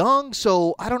he's young,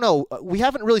 so I don't know. We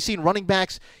haven't really seen running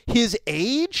backs his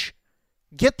age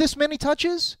get this many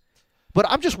touches, but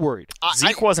I'm just worried.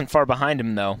 Zeke wasn't far behind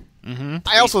him, though. Mm-hmm.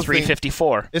 I also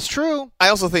 354. It's true. I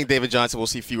also think David Johnson will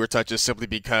see fewer touches simply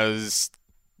because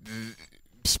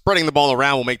spreading the ball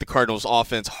around will make the Cardinals'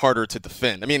 offense harder to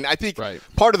defend. I think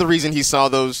part of the reason he saw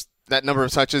that number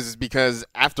of touches is because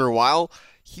after a while,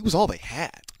 he was all they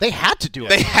had. They had to do it.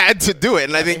 They had to do it,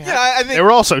 and I think they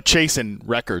were also chasing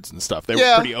records and stuff. They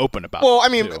were pretty open about it.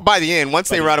 Well, by the end, once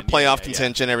they were out of playoff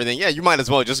contention and everything, you might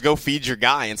as well just go feed your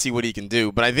guy and see what he can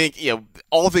do. But I think,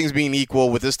 all things being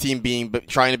equal, with this team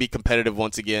trying to be competitive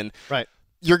once again, right?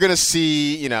 You're going to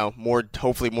see,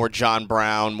 hopefully more John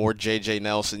Brown, more J.J.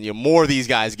 Nelson, more of these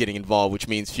guys getting involved, which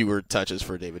means fewer touches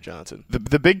for David Johnson.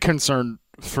 The big concern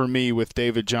for me with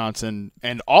David Johnson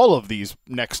and all of these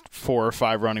next 4 or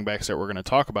 5 running backs that we're going to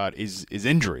talk about is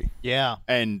injury. Yeah.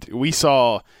 And we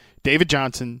saw David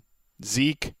Johnson,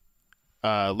 Zeke,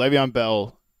 Le'Veon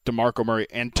Bell, DeMarco Murray,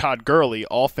 and Todd Gurley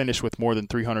all finished with more than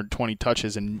 320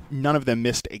 touches, and none of them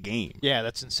missed a game. Yeah,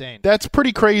 that's insane. That's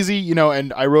pretty crazy,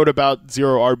 and I wrote about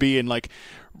zero RB and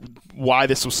why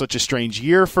this was such a strange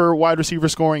year for wide receiver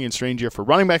scoring and strange year for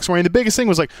running back scoring. The biggest thing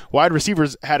was wide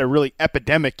receivers had a really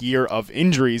epidemic year of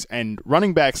injuries, and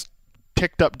running backs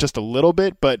ticked up just a little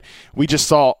bit, but we just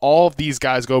saw all of these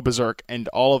guys go berserk and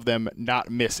all of them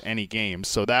not miss any games.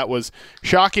 So that was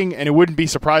shocking, and it wouldn't be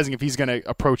surprising if he's going to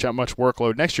approach that much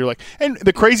workload next year. And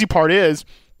the crazy part is,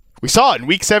 we saw it in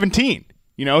Week 17.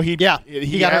 He got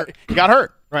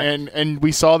hurt. Right. And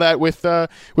we saw that with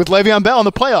Le'Veon Bell in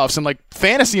the playoffs, and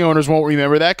fantasy owners won't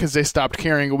remember that because they stopped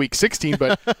caring a Week 16.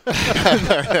 But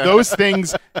those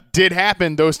things did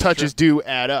happen. Those touches do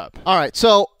add up. All right,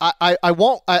 so I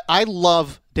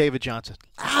love David Johnson.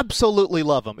 Absolutely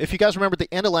love him. If you guys remember at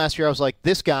the end of last year, I was like,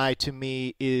 this guy to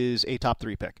me is a top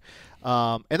 3 pick.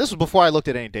 And this was before I looked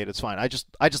at any data. It's fine. I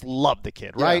just love the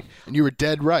kid, right? Yeah. And you were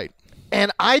dead right. And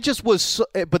I just was,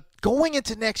 but going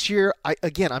into next year,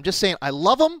 I'm just saying I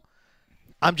love him.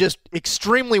 I'm just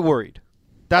extremely worried.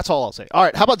 That's all I'll say. All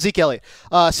right, how about Zeke Elliott?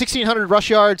 1,600 rush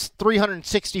yards,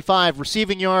 365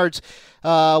 receiving yards.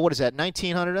 What is that?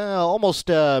 1,900? Almost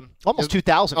 2,000. Almost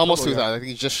 2,000. I think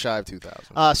he's just shy of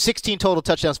 2,000. 16 total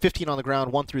touchdowns, 15 on the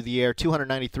ground, 1 through the air,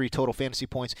 293 total fantasy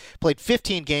points. Played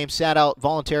 15 games, sat out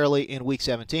voluntarily in Week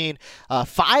 17.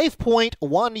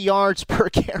 5.1 yards per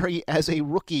carry as a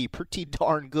rookie. Pretty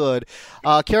darn good.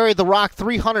 Carried the rock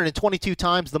 322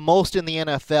 times, the most in the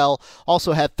NFL.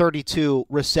 Also had 32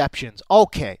 receptions.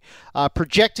 Okay.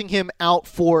 Projecting him out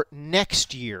for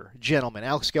next year, gentlemen.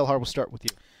 Alex Gelhard, we'll start with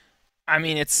you.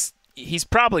 He's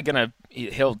probably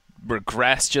he'll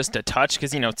regress just a touch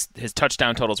because his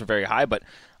touchdown totals are very high, but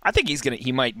I think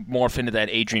he might morph into that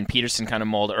Adrian Peterson kind of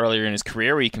mold earlier in his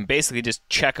career where you can basically just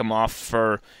check him off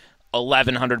for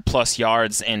 1,100 plus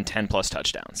yards and 10 plus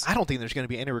touchdowns. I don't think there's going to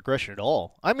be any regression at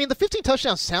all. The 15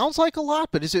 touchdowns sounds like a lot,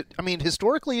 but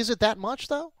historically, is it that much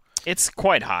though? It's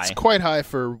quite high. It's quite high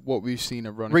for what we've seen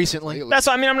of running recently. That's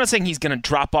I'm not saying he's going to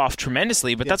drop off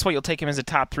tremendously, but that's why you'll take him as a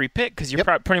top 3 pick because you're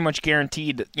pretty much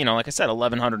guaranteed. Like I said,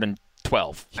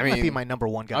 1,112. He might be my number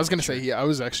one guy. I was going to say, I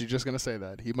was actually just going to say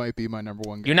that he might be my number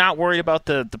one guy. You're not worried about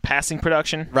the passing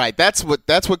production, right? That's what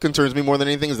concerns me more than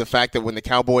anything is the fact that when the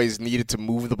Cowboys needed to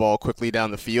move the ball quickly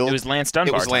down the field, it was Lance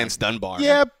Dunbar.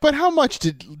 Yeah, but how much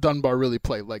did Dunbar really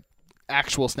play?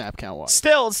 Actual snap count wise.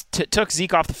 Still took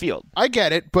Zeke off the field. I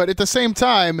get it, but at the same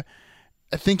time,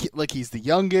 I think he's the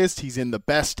youngest. He's in the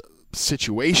best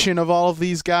situation of all of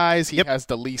these guys. He has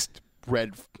the least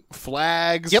red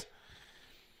flags. Yep.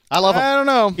 I love him. I don't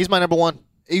know. He's my number one.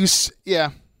 He was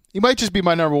He might just be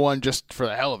my number one just for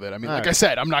the hell of it. I mean, I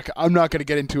said, I'm not going to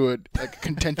get into a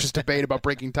contentious debate about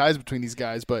breaking ties between these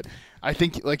guys, but I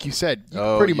think, like you said,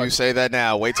 pretty much. You say that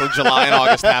now. Wait till July and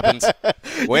August happens.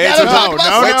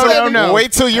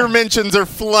 Wait till your mentions are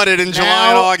flooded in July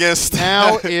and August.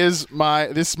 This is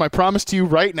my promise to you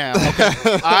right now.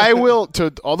 Okay. I will,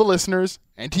 to all the listeners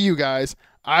and to you guys,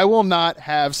 I will not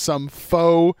have some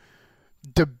faux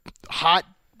hot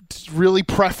really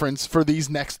preference for these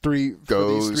next three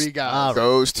guys.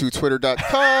 Goes to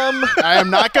twitter.com. I am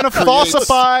not going to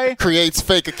falsify. Creates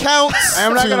fake accounts. I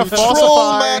am not going to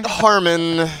falsify. Matt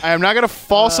Harmon. I am not going to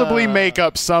falsibly make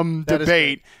up some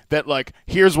debate that, like,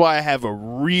 here's why I have a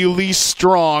really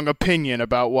strong opinion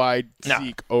about why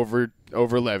Zeke over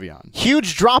Le'Veon.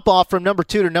 Huge drop-off from number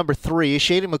 2 to number 3.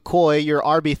 Shady McCoy, your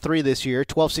RB3 this year,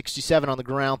 1267 on the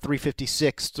ground,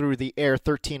 356 through the air,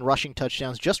 13 rushing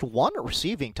touchdowns, just 1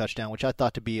 receiving touchdown, which I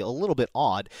thought to be a little bit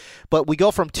odd. But we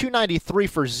go from 293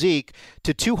 for Zeke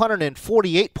to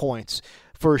 248 points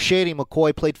for Shady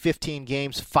McCoy. Played 15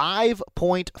 games,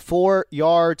 5.4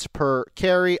 yards per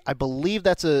carry. I believe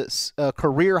that's a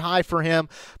career high for him,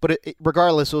 but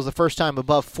regardless, it was the first time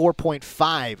above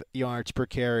 4.5 yards per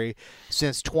carry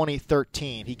since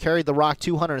 2013. He carried the rock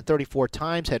 234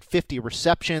 times, had 50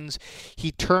 receptions.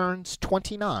 He turns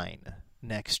 29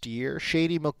 next year.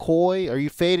 Shady McCoy, are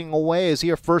you fading away? Is he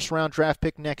a first-round draft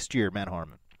pick next year, Matt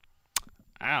Harmon?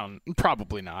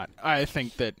 Probably not. I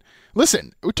think that,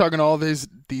 listen, we're talking all these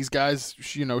guys,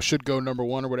 should go number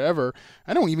 1 or whatever.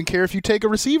 I don't even care if you take a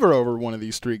receiver over one of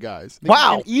these 3 guys. You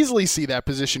can easily see that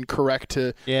position correct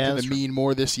to the mean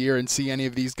more this year and see any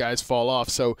of these guys fall off.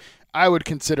 So I would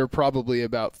consider probably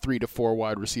about 3 to 4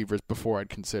 wide receivers before I'd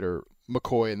consider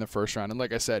McCoy in the first round. And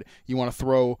like I said, you want to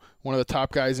throw one of the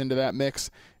top guys into that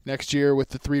mix next year with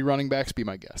the 3 running backs, be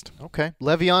my guest. Okay.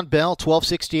 Le'Veon Bell,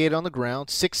 1268 on the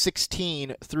ground,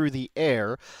 616 through the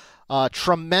air.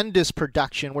 Tremendous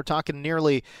production. We're talking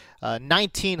nearly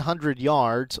 1,900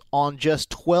 yards on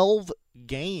just 12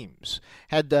 games.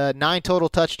 Had 9 total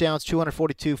touchdowns,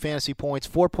 242 fantasy points,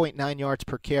 4.9 yards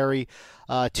per carry,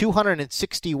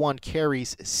 261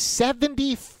 carries,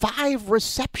 75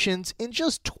 receptions in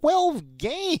just 12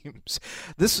 games.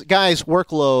 This guy's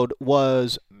workload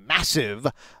was massive,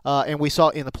 and we saw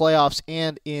in the playoffs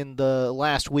and in the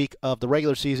last week of the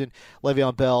regular season,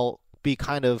 Le'Veon Bell be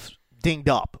kind of dinged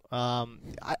up.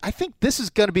 I think this is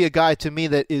going to be a guy to me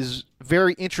that is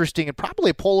very interesting and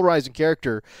probably a polarizing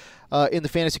character in the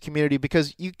fantasy community,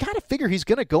 because you got to figure he's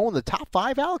going to go in the top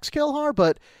 5, Alex Kelhar,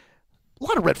 but a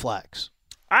lot of red flags.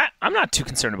 I'm not too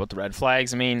concerned about the red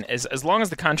flags. I mean, as long as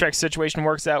the contract situation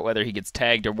works out, whether he gets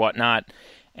tagged or whatnot,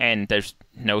 and there's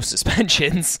no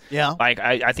suspensions,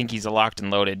 I think he's a locked and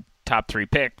loaded top 3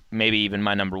 pick, maybe even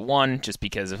my number 1, just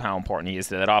because of how important he is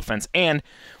to that offense. And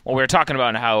while we were talking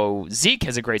about how Zeke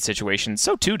has a great situation,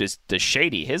 so too does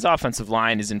Shady. His offensive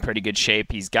line is in pretty good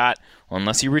shape. He's got,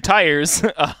 unless he retires,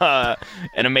 an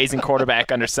amazing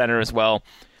quarterback under center as well.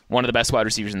 One of the best wide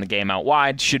receivers in the game out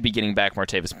wide. Should be getting back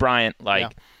Martavis Bryant.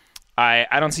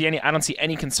 I don't see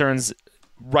any concerns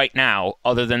right now,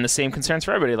 other than the same concerns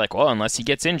for everybody. Like, well, unless he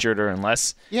gets injured or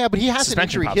unless but he has an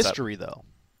injury history though.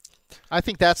 I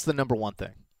think that's the number 1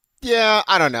 thing. Yeah,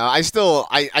 I don't know. I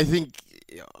think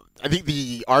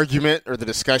the argument or the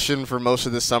discussion for most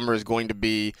of this summer is going to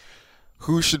be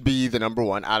who should be the number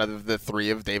 1 out of the 3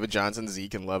 of David Johnson,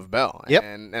 Zeke, and Lev Bell. Yep.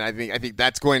 And I think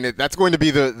that's going to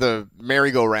be the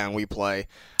merry-go-round we play.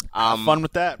 Have fun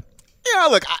with that. Yeah,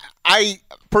 look, I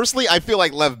personally I feel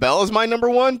like Lev Bell is my number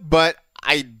 1, but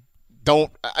I'm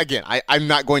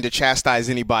not going to chastise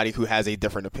anybody who has a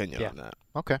different opinion on that.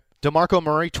 Okay. DeMarco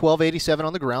Murray, 1287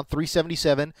 on the ground,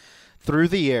 377 through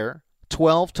the air,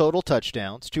 12 total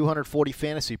touchdowns, 240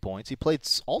 fantasy points. He played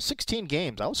all 16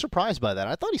 games. I was surprised by that.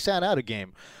 I thought he sat out a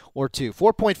game or 2.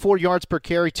 4.4 yards per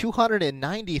carry,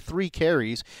 293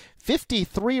 carries,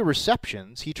 53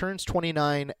 receptions. He turns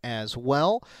 29 as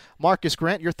well. Marcus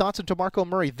Grant, your thoughts on DeMarco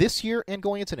Murray this year and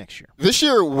going into next year? This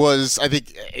year was, I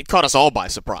think, it caught us all by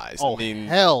surprise. Oh,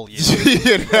 hell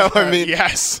yeah.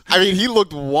 Yes. I mean, he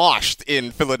looked washed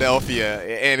in Philadelphia,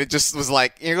 and it just was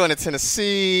like, you're going to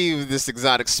Tennessee, this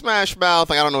exotic smash mouth.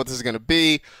 Like, I don't know what this is going to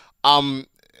be.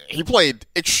 He played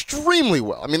extremely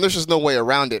well. I mean, there's just no way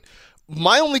around it.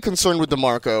 My only concern with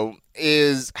DeMarco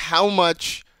is how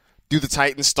much do the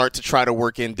Titans start to try to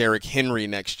work in Derrick Henry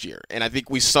next year? And I think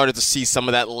we started to see some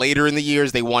of that later in the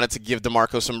years. They wanted to give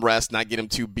DeMarco some rest, not get him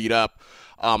too beat up.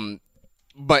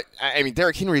 But, I mean,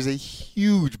 Derrick Henry is a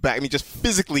huge back. I mean, just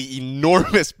physically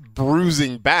enormous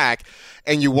bruising back.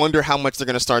 And you wonder how much they're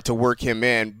going to start to work him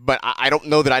in. But I don't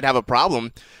know that I'd have a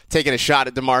problem taking a shot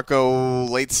at DeMarco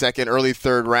late second, early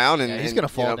third round. And he's going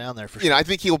to fall down there for sure. I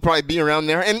think he'll probably be around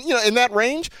there. And, in that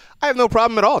range, I have no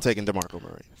problem at all taking DeMarco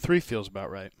Murray. 3 feels about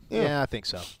right. Yeah, I think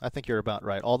so. I think you're about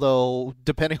right. Although,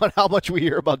 depending on how much we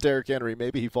hear about Derrick Henry,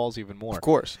 maybe he falls even more. Of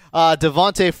course.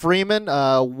 Devontae Freeman,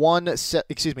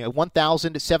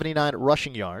 1,079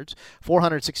 rushing yards,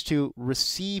 462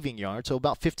 receiving yards, so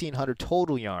about 1,500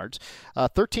 total yards,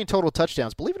 13 total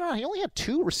touchdowns. Believe it or not, he only had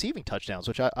 2 receiving touchdowns,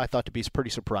 which I thought to be pretty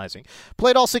surprising.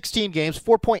 Played all 16 games,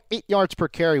 4.8 yards per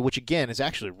carry, which again is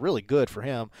actually really good for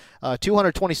him.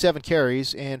 227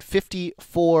 carries and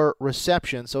 54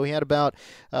 receptions, so he had about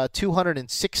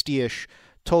 260-ish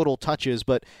total touches.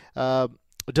 But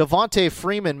Devontae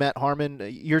Freeman, Matt Harmon,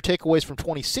 your takeaways from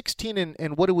 2016,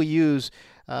 and what do we use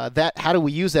how do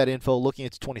we use that info looking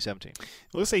at 2017?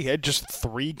 Let's say he had just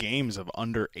 3 games of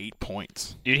under 8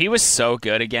 points. Dude, he was so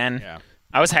good again. Yeah.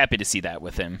 I was happy to see that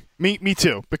with him. Me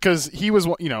too, because he was,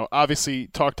 obviously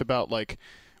talked about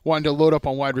wanting to load up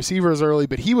on wide receivers early,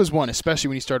 but he was one, especially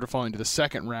when he started falling to the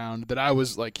second round, that I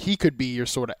was like, he could be your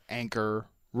sort of anchor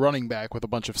running back with a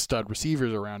bunch of stud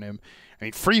receivers around him. I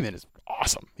mean, Freeman is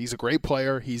awesome. He's a great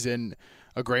player. He's in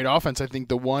a great offense. I think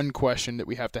the one question that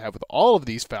we have to have with all of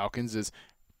these Falcons is,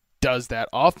 does that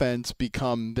offense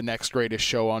become the next greatest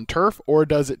show on turf, or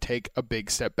does it take a big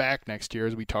step back next year?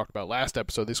 As we talked about last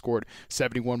episode, they scored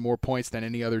 71 more points than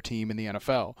any other team in the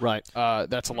NFL. Right.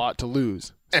 That's a lot to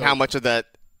lose. And how much of that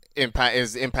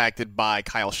is impacted by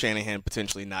Kyle Shanahan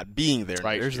potentially not being there?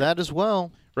 Right. There's that as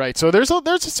well. Right. So there's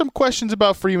some questions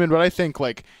about Freeman, but I think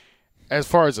as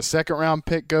far as a second round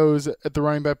pick goes at the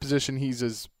running back position, he's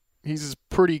as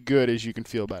pretty good as you can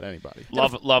feel about anybody.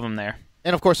 Love him there.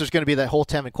 And, of course, there's going to be that whole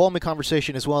Tevin Coleman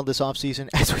conversation as well this offseason,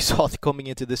 as we saw coming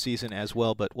into this season as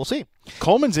well, but we'll see.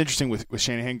 Coleman's interesting with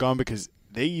Shanahan gone because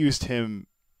they used him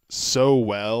so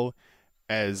well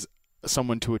as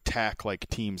someone to attack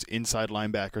teams inside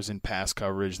linebackers in pass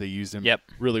coverage. They used him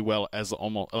really well as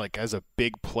almost as a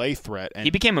big play threat. And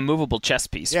he became a movable chess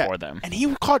piece for them. And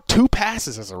he caught 2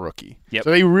 passes as a rookie. Yep.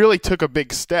 So they really took a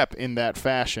big step in that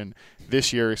fashion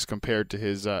this year as compared to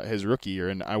his rookie year,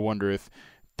 and I wonder if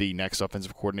the next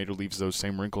offensive coordinator leaves those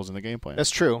same wrinkles in the game plan.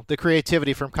 That's true. The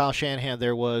creativity from Kyle Shanahan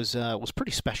there was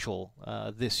pretty special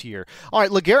this year. All right,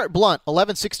 LeGarrette Blount,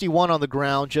 1161 on the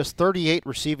ground, just 38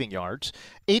 receiving yards,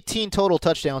 18 total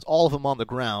touchdowns, all of them on the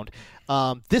ground.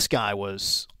 This guy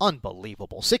was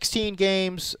unbelievable. 16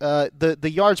 games.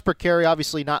 The yards per carry,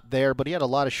 obviously not there, but he had a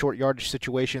lot of short yardage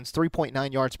situations,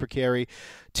 3.9 yards per carry,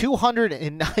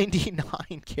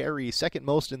 299 carries, second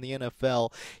most in the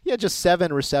NFL. He had just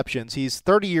 7 receptions. He's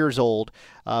 30 years old,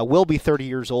 will be 30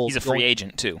 years old. He's a free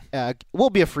agent, too. Will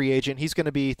be a free agent. He's going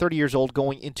to be 30 years old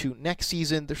going into next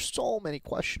season. There's so many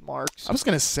question marks. I was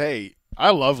going to say,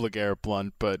 I love LeGarrette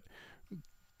Blount, but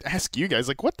ask you guys,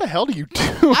 what the hell do you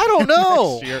do? I don't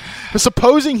know. Next year?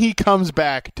 Supposing he comes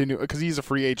back to because he's a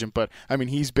free agent, but I mean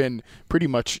he's been pretty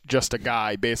much just a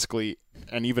guy basically,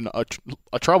 and even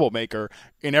a troublemaker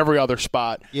in every other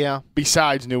spot. Yeah.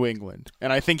 Besides New England,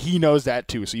 and I think he knows that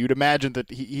too. So you'd imagine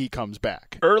that he comes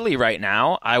back early. Right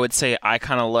now, I would say I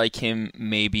kind of like him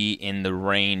maybe in the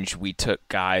range we took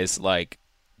guys like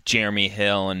Jeremy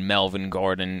Hill and Melvin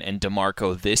Gordon and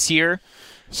DeMarco this year.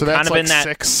 So that's kind of in that,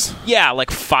 6? Yeah,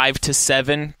 5 to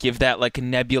 7. Give that a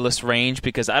nebulous range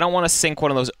because I don't want to sink one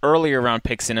of those earlier round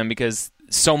picks in him because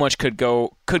so much could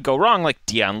go wrong. Like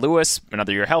Deion Lewis,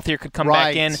 another year healthier, could come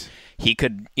back in. He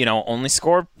could, only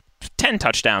score 10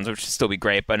 touchdowns, which would still be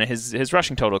great, but his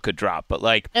rushing total could drop. But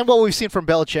and what we've seen from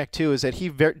Belichick too is that he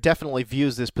definitely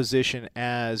views this position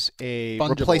as a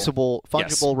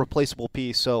fungible, replaceable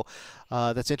piece. So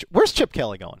that's interesting. Where's Chip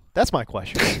Kelly going? That's my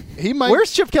question.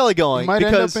 Where's Chip Kelly going? He might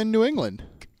end up in New England.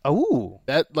 Oh,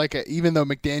 that even though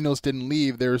McDaniels didn't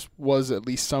leave, there was at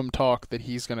least some talk that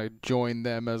he's going to join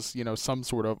them as some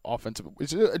sort of offensive,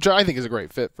 which I think is a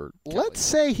great fit for Kelly. Let's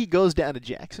say he goes down to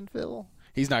Jacksonville.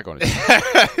 He's not going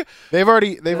to. They've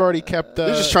already kept.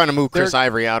 They're just trying to move Chris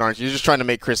Ivory out, aren't you? You're just trying to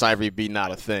make Chris Ivory be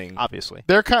not a thing. Obviously,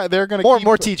 they're going to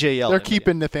more TJ Yeldon. They're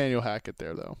keeping Nathaniel Hackett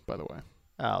there, though. By the way.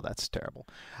 Oh, that's terrible.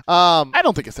 I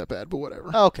don't think it's that bad, but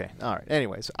whatever. Okay, all right.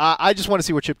 Anyways, I just want to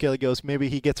see where Chip Kelly goes. Maybe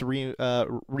he gets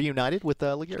reunited with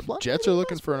LeGarrette Blount. Jets are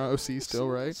looking for an OC still,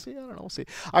 right? See, I don't know. We'll see.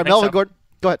 All right, Melvin Gordon,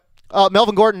 go ahead.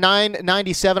 Melvin Gordon,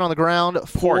 997 on the ground.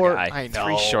 Poor guy. I know.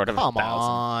 3 short of 1,000. Come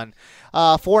on.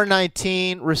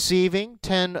 419 receiving,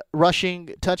 10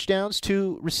 rushing touchdowns,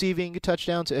 2 receiving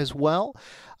touchdowns as well.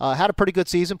 Had a pretty good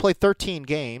season, played 13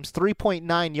 games,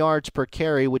 3.9 yards per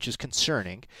carry, which is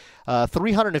concerning.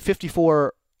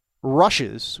 354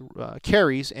 rushes,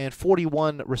 carries, and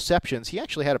 41 receptions. He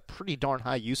actually had a pretty darn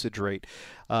high usage rate,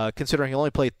 considering he only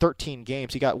played 13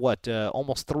 games. He got,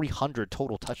 almost 300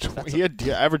 total touches. He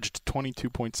averaged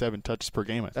 22.7 touches per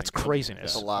game, I think. That's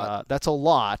craziness. That's a lot. That's a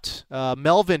lot.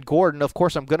 Melvin Gordon, of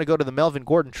course, I'm going to go to the Melvin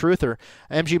Gordon truther.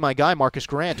 MG, my guy, Marcus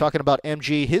Grant, talking about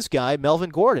MG, his guy,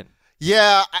 Melvin Gordon.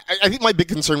 Yeah, I think my big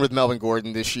concern with Melvin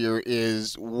Gordon this year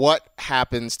is what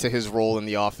happens to his role in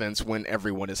the offense when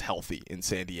everyone is healthy in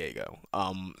San Diego.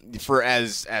 For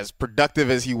as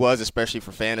productive as he was, especially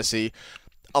for fantasy,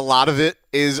 a lot of it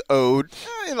is owed,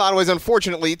 in a lot of ways,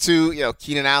 unfortunately, to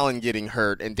Keenan Allen getting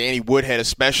hurt, and Danny Woodhead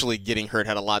especially getting hurt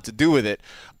had a lot to do with it.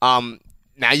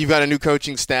 Now you've got a new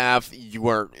coaching staff. You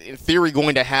are, in theory,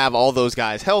 going to have all those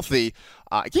guys healthy.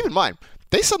 Keep in mind,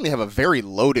 they suddenly have a very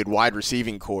loaded wide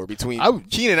receiving core between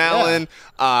Keenan Allen,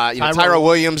 Tyrell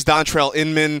Williams, Dontrell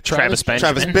Inman, Travis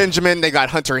Benjamin. They got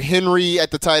Hunter Henry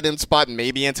at the tight end spot, and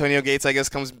maybe Antonio Gates, I guess,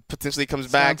 potentially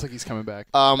comes back. Sounds like he's coming back.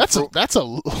 That's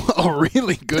a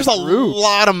really good There's a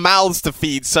lot of mouths to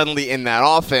feed suddenly in that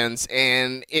offense,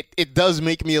 and it does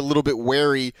make me a little bit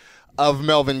wary of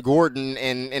Melvin Gordon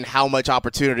and how much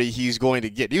opportunity he's going to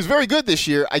get. He was very good this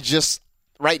year.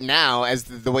 Right now, as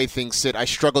the way things sit, I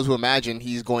struggle to imagine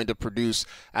he's going to produce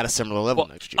at a similar level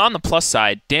next year. On the plus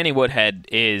side, Danny Woodhead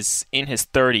is in his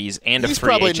 30s and he's a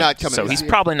free agent, he's probably not coming back. He's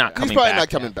probably not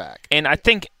coming back. And I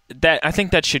think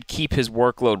that should keep his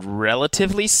workload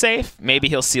relatively safe. Maybe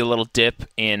he'll see a little dip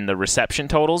in the reception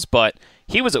totals, but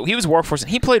he was workforce, and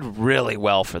he played really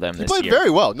well for them this year. He played very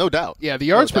well, no doubt. Yeah, the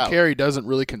yards per carry doesn't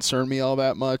really concern me all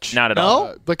that much. Not at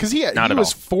all. Because he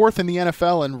was fourth in the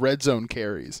NFL in red zone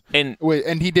carries. And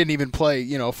he didn't even play,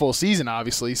 a full season,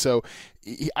 obviously. So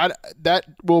that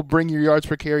will bring your yards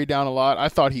per carry down a lot. I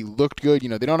thought he looked good.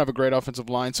 They don't have a great offensive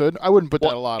line, so I wouldn't put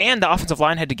that a lot on. And the offensive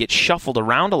line had to get shuffled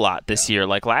around a lot this year.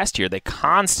 Like last year, they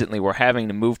constantly were having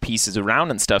to move pieces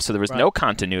around and stuff, so there was no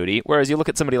continuity. Whereas you look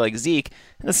at somebody like Zeke,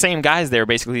 and the same guys there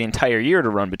basically the entire year to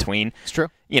run between. It's true.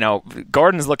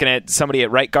 Gordon's looking at somebody at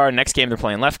right guard. Next game they're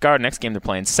playing left guard. Next game they're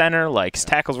playing center. His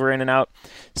tackles were in and out.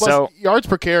 Plus, so yards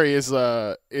per carry is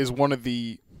one of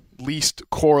the least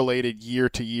correlated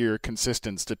year-to-year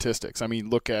consistent statistics. I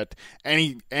mean, look at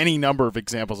any number of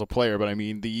examples of player, but I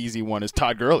mean, the easy one is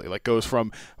Todd Gurley. Goes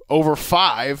from over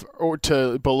 5 or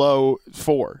to below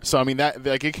 4. So I mean that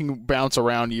it can bounce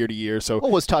around year to year. So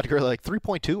what was Todd Gurley,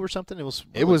 3.2 or something? It was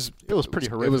pretty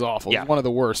horrific. It was awful. Yeah. It was one of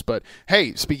the worst. But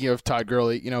hey, speaking of Todd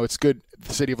Gurley, it's good.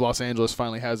 The city of Los Angeles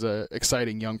finally has a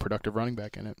exciting young productive running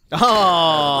back in it.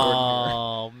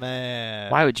 Oh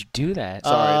man! Why would you do that?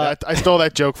 Sorry, I stole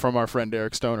that joke from our friend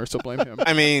Eric Stoner, so blame him.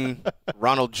 I mean,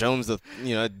 Ronald Jones,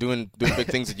 doing big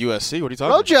things at USC. What are you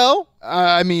talking about? Joe.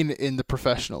 I mean, in the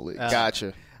professional league.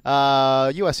 Gotcha.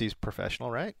 USC's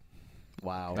professional, right?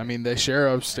 Wow. I mean, they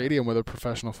share a stadium with a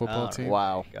professional football team.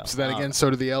 Wow. So then again, so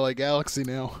do the LA Galaxy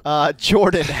now.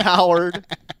 Jordan Howard.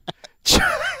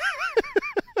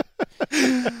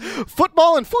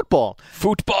 Football.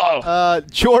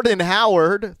 Jordan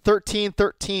Howard,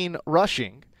 13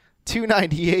 rushing,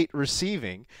 298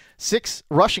 receiving, 6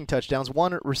 rushing touchdowns,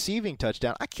 1 receiving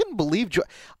touchdown. I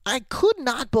could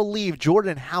not believe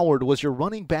Jordan Howard was your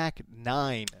running back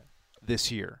 9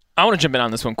 this year. I want to jump in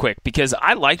on this one quick because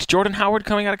I liked Jordan Howard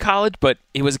coming out of college, but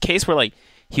it was a case where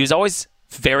he was always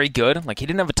very good. He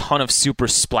didn't have a ton of super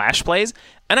splash plays.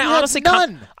 And I honestly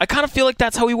kind of feel like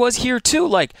that's how he was here too.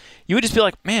 You would just be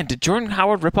like, man, did Jordan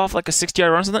Howard rip off a 60-yard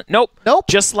run or something? Nope.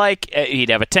 Just he'd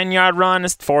have a 10-yard run, a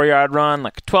 4-yard run,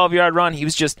 a 12-yard run. He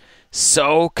was just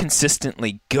so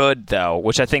consistently good, though,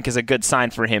 which I think is a good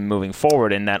sign for him moving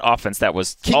forward in that offense that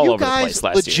was all over the place last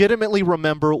year. Can you guys legitimately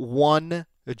remember one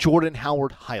Jordan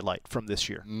Howard highlight from this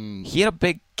year? He had a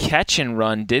big catch and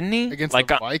run, didn't he? Against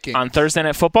the Vikings. On Thursday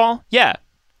Night Football? Yeah.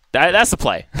 That's the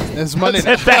play. It's Monday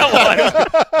night. That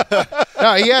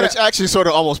one. Which actually sort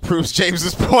of almost proves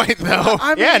James's point, though.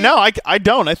 I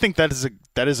don't. I think that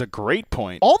is a great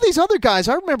point. All these other guys,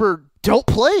 I remember dope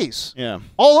plays. Yeah.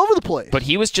 All over the place. But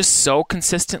he was just so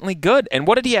consistently good. And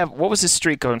what did he have? What was his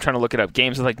streak? I'm trying to look it up.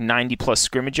 Games with 90-plus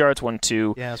scrimmage yards. 1,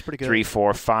 2, yeah, it's pretty good. 3,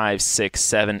 4, 5, 6,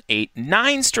 7, 8,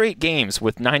 9 straight games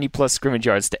with 90-plus scrimmage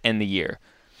yards to end the year.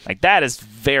 That is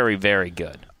very, very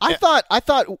good. I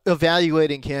thought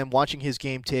evaluating him, watching his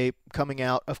game tape coming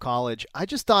out of college, I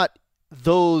just thought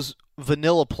those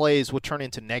vanilla plays would turn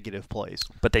into negative plays.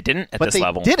 But they didn't at this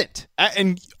level. But they didn't.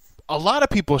 And A lot of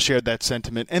people shared that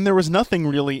sentiment, and there was nothing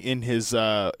really in his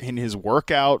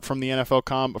workout from the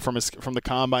NFL from the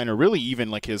combine, or really even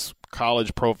like his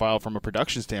college profile from a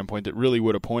production standpoint that really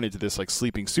would have pointed to this like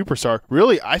sleeping superstar.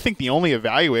 Really, I think the only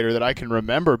evaluator that I can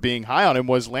remember being high on him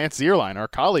was Lance Zierlein, our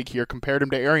colleague here, compared him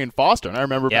to Arian Foster, and I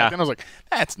remember back then I was like,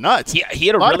 that's nuts. He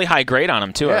had a really high grade on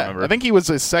him too. Yeah, I remember. I think he was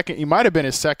his second. He might have been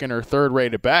his second or third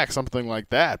rated back, something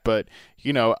like that. But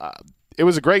it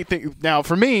was a great thing. Now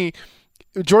for me,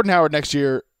 Jordan Howard next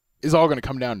year is all going to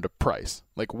come down to price.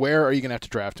 Like, where are you going to have to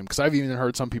draft him? Because I've even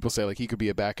heard some people say like he could be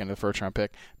a back end of the first round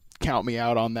pick. Count me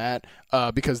out on that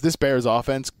because this Bears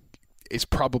offense is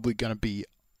probably going to be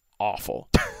awful.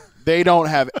 They don't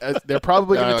have. They're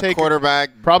probably going to take quarterback.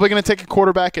 Probably going to take a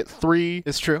quarterback at 3.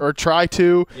 It's true. Or try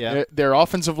to. Yeah. Their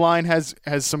offensive line has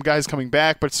some guys coming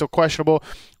back, but it's still questionable.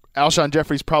 Alshon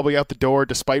Jeffrey's probably out the door,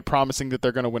 despite promising that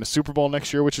they're going to win a Super Bowl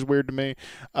next year, which is weird to me.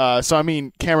 So I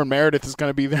mean, Cameron Meredith is going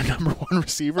to be their number 1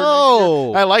 receiver. Oh,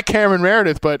 next year. I like Cameron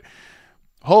Meredith, but.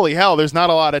 Holy hell! There's not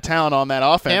a lot of talent on that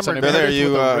offense. Cameron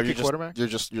you're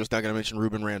just not going to mention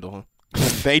Ruben Randall, huh?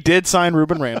 They did sign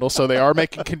Ruben Randall, so they are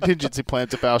making contingency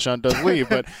plans if Alshon does leave.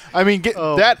 But I mean,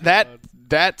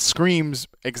 that screams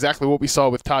exactly what we saw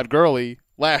with Todd Gurley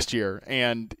last year,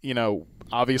 and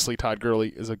obviously Todd Gurley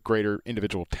is a greater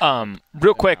individual talent.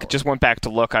 Real quick, just went back to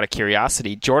look out of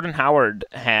curiosity. Lance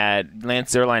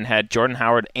Zierlein had Jordan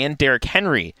Howard and Derrick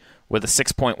Henry with a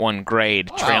 6.1 grade,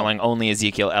 trailing only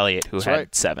Ezekiel Elliott, who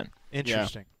had 7.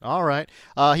 Interesting. Yeah. All right.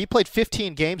 He played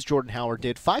 15 games, Jordan Howard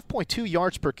did. 5.2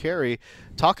 yards per carry.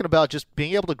 Talking about just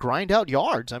being able to grind out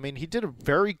yards. I mean, he did a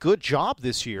very good job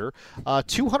this year.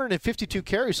 252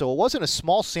 carries, so it wasn't a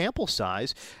small sample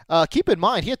size. Keep in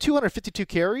mind, he had 252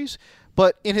 carries,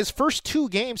 but in his first 2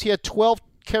 games, he had 12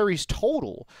 carries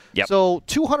total. Yep. So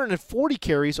 240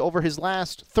 carries over his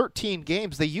last 13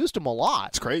 games. They used him a lot.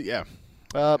 It's great, yeah.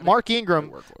 Mark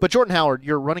Ingram, but Jordan Howard,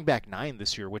 you're running back 9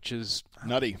 this year, which is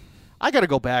nutty. I got to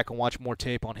go back and watch more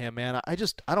tape on him, man. I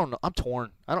don't know. I'm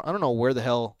torn. I don't know what the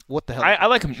hell. I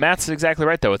like him. Matt's exactly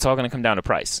right, though. It's all going to come down to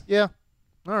price. Yeah.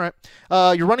 All right.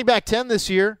 You're running back 10 this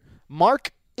year,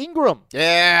 Mark Ingram.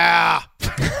 Yeah.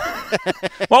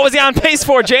 What was he on pace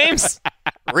for, James?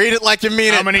 Read it like you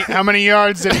mean it. How many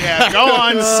yards did he have? Go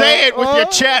on, say it with your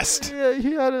chest. Yeah,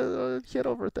 he had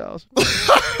over 1,000.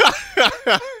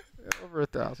 Over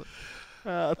 1,000.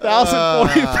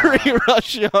 1,043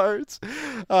 rush yards.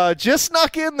 Just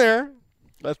snuck in there.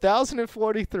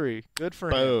 1,043. Good for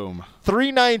him. Boom.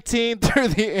 319 through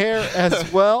the air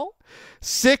as well.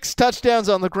 6 touchdowns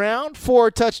on the ground.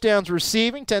 4 touchdowns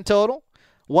receiving. 10 total.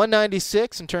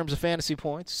 196 in terms of fantasy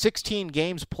points. 16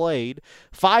 games played.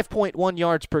 5.1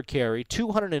 yards per carry.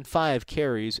 205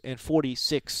 carries and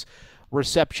 46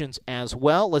 receptions as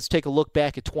well. Let's take a look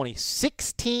back at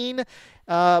 2016.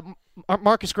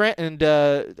 Marcus Grant, and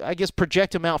I guess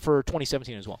project him out for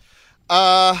 2017 as well.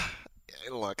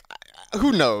 Look,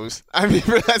 who knows? I mean,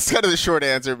 that's kind of the short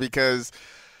answer because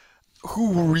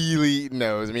who really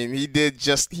knows? I mean, he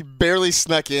barely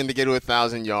snuck in to get to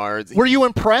 1,000 yards. Were you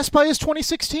impressed by his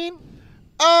 2016?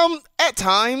 At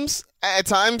times. At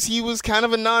times, he was kind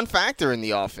of a non-factor in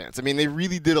the offense. I mean, they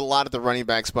really did a lot at the running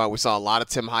back spot. We saw a lot of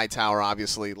Tim Hightower,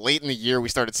 obviously. Late in the year, we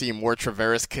started seeing more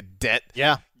Travaris Cadet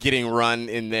getting run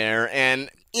in there. And,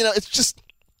 it's just...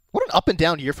 What an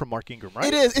up-and-down year for Mark Ingram, right?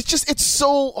 It is. It's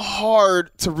so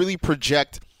hard to really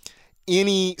project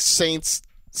any Saints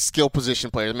skill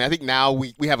position players. I mean, I think now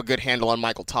we have a good handle on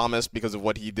Michael Thomas because of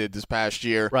what he did this past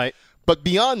year. Right. But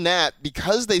beyond that,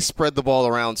 because they spread the ball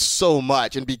around so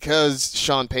much and because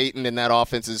Sean Payton and that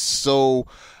offense is so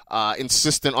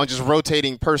insistent on just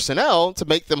rotating personnel to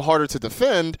make them harder to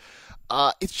defend,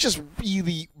 it's just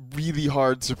really, really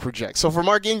hard to project. So for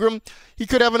Mark Ingram, he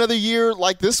could have another year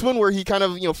like this one where he kind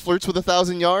of flirts with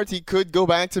 1,000 yards. He could go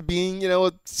back to being a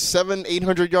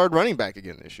 700-800 yard running back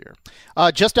again this year.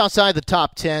 Just outside the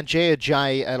top 10, Jay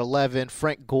Ajayi at 11,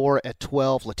 Frank Gore at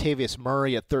 12, Latavius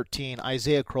Murray at 13,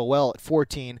 Isaiah Crowell at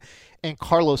 14, and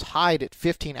Carlos Hyde at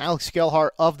 15. Alex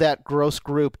Gelhart, of that gross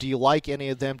group, do you like any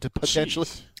of them to potentially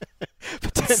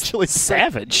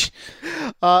savage?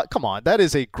 Come on, that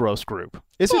is a gross group.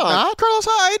 Is it not? Carlos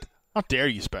Hyde. How dare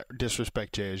you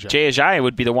disrespect Jay Ajayi? Jay Ajayi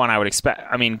would be the one I would expect.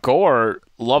 I mean, Gore,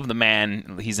 love the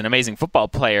man. He's an amazing football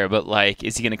player, but,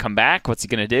 is he going to come back? What's he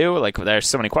going to do? There's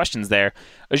so many questions there.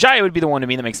 Ajayi would be the one to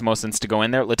me that makes the most sense to go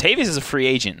in there. Latavius is a free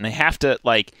agent, and they have to,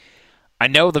 I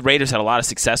know the Raiders had a lot of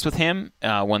success with him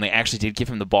when they actually did give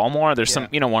him the ball more. There's some,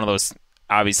 one of those,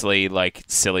 obviously,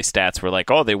 silly stats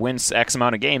where, they win X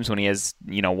amount of games when he has,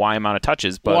 Y amount of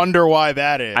touches. But wonder why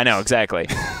that is. I know, exactly.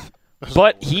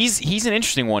 But he's an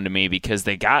interesting one to me because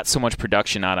they got so much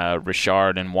production out of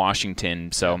Richard and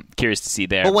Washington, so I'm curious to see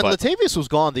there. But when Latavius was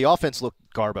gone, the offense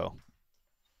looked garbo.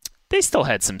 They still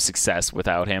had some success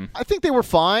without him. I think they were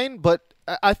fine, but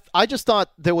I just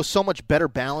thought there was so much better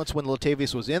balance when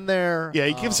Latavius was in there. Yeah,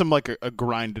 he gives them like a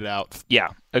grinded out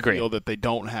agree. feel that they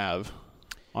don't have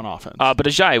on offense. But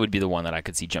Ajayi would be the one that I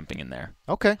could see jumping in there.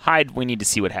 Okay. Hyde, we need to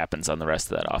see what happens on the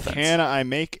rest of that offense. Can I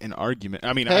make an argument?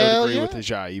 I mean, I would agree with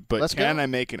Ajayi, but I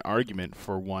make an argument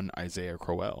for one Isaiah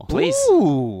Crowell? Please.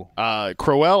 Ooh.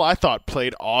 Crowell, I thought,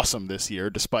 played awesome this year,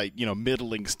 despite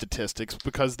middling statistics.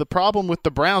 Because the problem with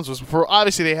the Browns was,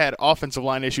 obviously they had offensive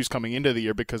line issues coming into the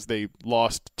year because they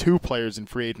lost 2 players in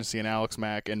free agency, and Alex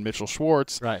Mack and Mitchell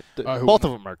Schwartz. Right. Both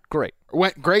of them are great.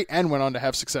 Went great and went on to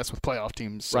have success with playoff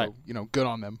teams. So, good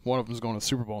on them. One of them is going to the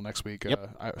Super Bowl next week,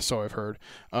 so I've heard.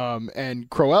 And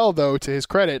Crowell, though, to his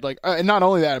credit, and not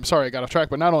only that, I'm sorry I got off track,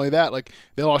 but not only that,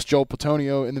 they lost Joel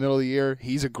Platonio in the middle of the year.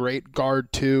 He's a great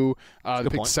guard, too. They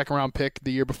picked second-round pick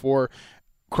the year before.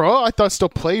 Crowell, I thought, still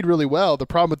played really well. The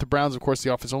problem with the Browns, of course,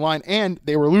 the offensive line, and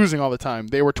they were losing all the time.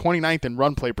 They were 29th in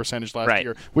run play percentage last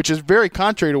year, which is very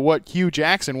contrary to what Hugh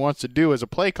Jackson wants to do as a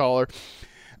play caller.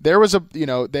 There was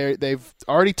they've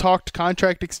already talked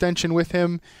contract extension with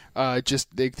him. They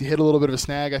hit a little bit of a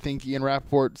snag. I think Ian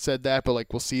Rappaport said that, but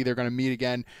we'll see. They're going to meet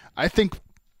again. I think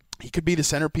he could be the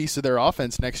centerpiece of their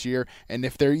offense next year, and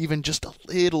if they're even just a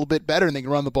little bit better and they can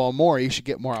run the ball more, he should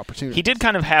get more opportunities. He did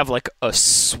kind of have a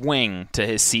swing to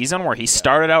his season where he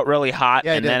started out really hot,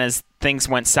 and then as things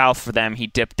went south for them, he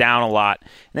dipped down a lot.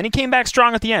 And then he came back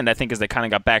strong at the end, I think, as they kind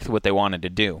of got back to what they wanted to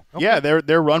do. Okay. Yeah,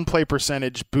 their run play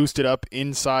percentage boosted up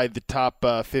inside the top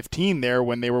 15 there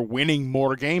when they were winning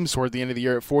more games toward the end of the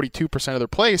year at 42% of their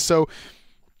plays. So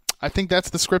I think that's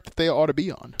the script that they ought to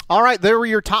be on. All right, there were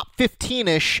your top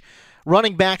 15-ish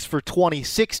running backs for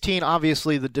 2016.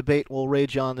 Obviously, the debate will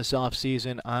rage on this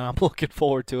offseason, and I'm looking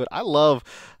forward to it. I love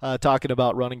talking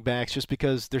about running backs just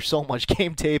because there's so much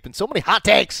game tape and so many hot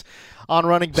takes on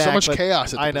running backs. So much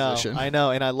chaos at the position. I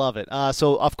know, and I love it.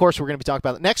 So, of course, we're going to be talking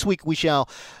about it. Next week, we shall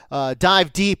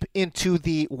dive deep into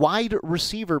the wide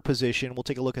receiver position. We'll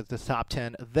take a look at the top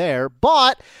 10 there.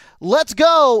 But let's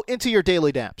go into your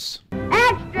Daily Daps.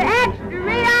 Extra, extra,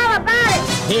 read all about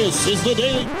it. This is the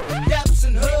Daily Daps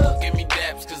and Hub. Give me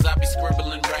daps, because I be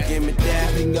scribbling right. Give me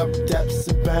dapping up, daps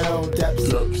abound,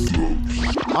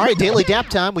 daps. All right, Daily Dap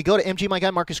time. We go to MG, my guy,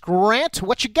 Marcus Grant.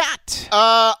 What you got?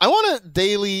 I want to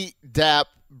daily dap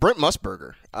Brent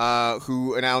Musburger,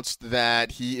 who announced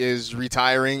that he is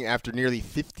retiring after nearly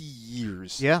 50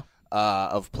 years. Yeah.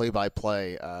 Of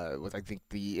play-by-play with, I think,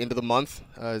 the end of the month,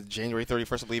 January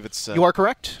 31st, I believe it's... you are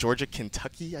correct. Georgia,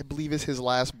 Kentucky, I believe, is his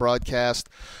last broadcast.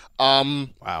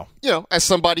 Wow. As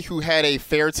somebody who had a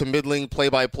fair to middling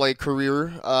play-by-play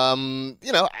career,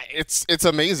 it's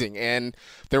amazing. And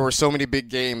there were so many big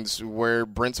games where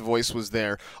Brent's voice was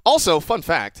there. Also, fun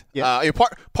fact,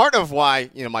 part of why,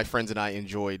 my friends and I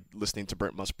enjoyed listening to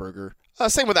Brent Musburger,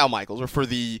 same with Al Michaels, or for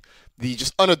the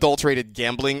just unadulterated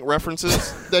gambling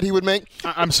references that he would make.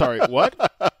 I'm sorry, what?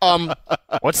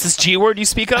 What's this G word you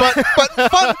speak of? But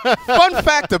fun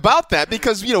fact about that,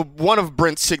 because, one of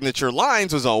Brent's signature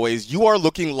lines was always, you are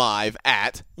looking live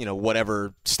at,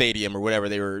 whatever stadium or whatever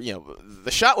they were,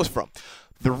 the shot was from.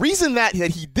 The reason that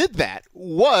he did that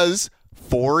was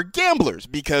for gamblers,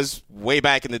 because way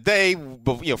back in the day,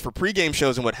 for pregame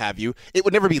shows and what have you, it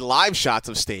would never be live shots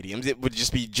of stadiums. It would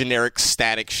just be generic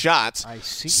static shots. I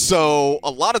see. So a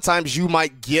lot of times you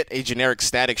might get a generic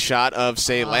static shot of,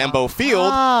 say, Lambeau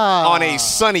Field on a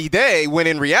sunny day, when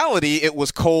in reality it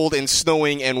was cold and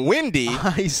snowing and windy.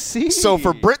 I see. So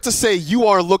for Britt to say you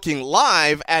are looking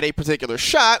live at a particular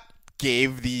shot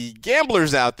gave the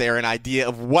gamblers out there an idea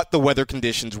of what the weather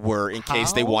conditions were in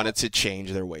case they wanted to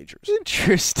change their wagers.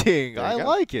 Interesting. I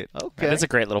like it. Okay. That's a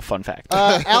great little fun fact.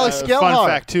 Alex Gelhart. Fun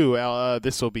fact, too.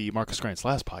 This will be Marcus Grant's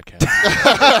last podcast.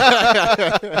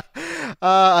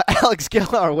 Alex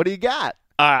Gelhart, what do you got?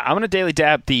 I'm going to daily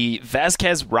dab the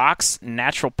Vasquez Rocks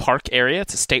Natural Park area.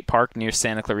 It's a state park near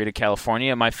Santa Clarita,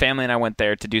 California. My family and I went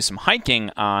there to do some hiking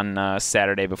on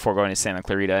Saturday before going to Santa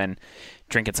Clarita and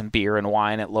drinking some beer and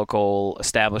wine at local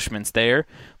establishments there.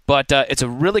 But it's a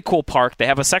really cool park. They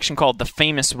have a section called The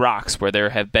Famous Rocks, where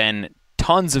there have been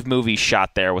tons of movies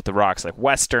shot there with the rocks, like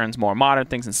westerns, more modern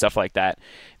things, and stuff like that.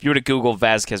 If you were to Google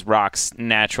Vasquez Rocks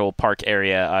Natural Park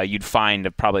area, you'd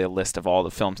find probably a list of all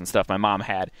the films and stuff my mom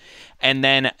had. And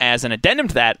then as an addendum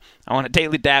to that, I want to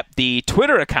daily dap the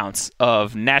Twitter accounts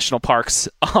of national parks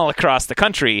all across the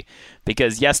country,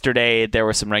 because yesterday there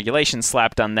were some regulations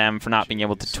slapped on them for not being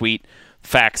able to tweet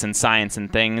facts and science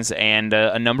and things, and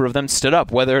a number of them stood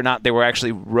up, whether or not they were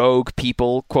actually rogue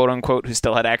people, quote unquote, who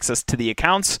still had access to the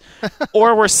accounts,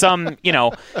 or were some,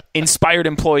 inspired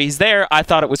employees there. I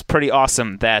thought it was pretty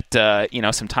awesome that,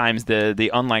 sometimes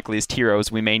the unlikeliest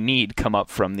heroes we may need come up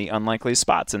from the unlikeliest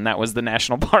spots, and that was the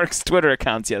National Parks Twitter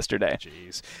accounts yesterday.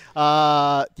 Jeez.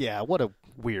 Yeah, what a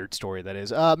weird story that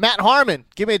is. Matt Harmon,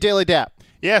 give me a daily dap.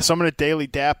 Yeah, so I'm going to daily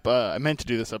dap. I meant to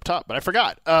do this up top, but I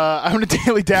forgot. I'm going to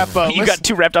daily dap. You got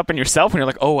too wrapped up in yourself, and you're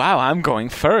like, oh, wow, I'm going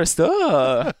first.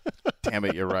 Damn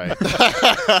it, you're right.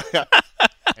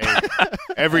 Hey,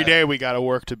 every day we got to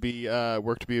work to be a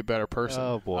better person.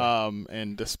 Oh, boy.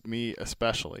 And just me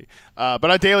especially.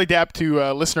 But I daily dap to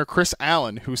listener Chris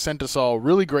Allen, who sent us all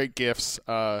really great gifts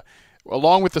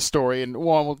along with the story. And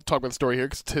we'll talk about the story here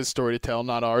because it's his story to tell,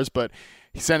 not ours, but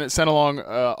he sent along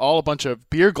all a bunch of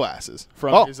beer glasses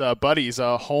from his buddy's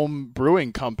home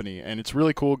brewing company, and it's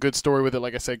really cool. Good story with it.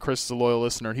 Like I said, Chris is a loyal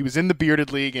listener. He was in the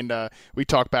Bearded League, and we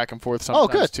talk back and forth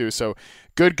sometimes too. So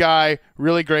good guy,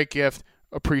 really great gift.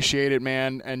 Appreciate it,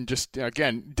 man, and just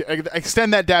again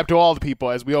extend that dap to all the people,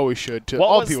 as we always should, to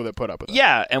all the people that put up with it.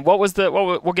 Yeah, and what was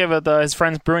we'll give his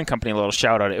friend's brewing company a little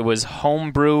shout out. It was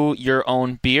Homebrew Your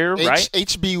Own Beer, right?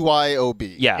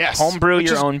 HBYOB. Yeah, yes. Homebrew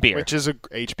Your Own Beer, which is a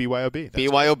HBYOB.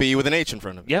 BYOB with an H in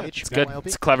front of it. Yeah, it's good.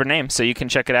 It's a clever name, so you can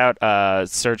check it out.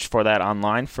 Search for that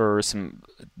online for some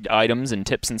items and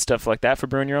tips and stuff like that for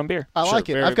brewing your own beer. I like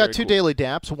it. I've got two daily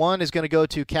daps. One is going to go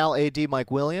to Cal AD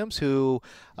Mike Williams, who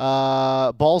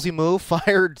ballsy move,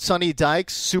 fired Sonny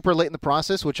Dykes super late in the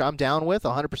process, which I'm down with,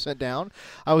 100% down.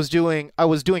 I was doing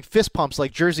fist pumps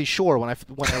like Jersey Shore when I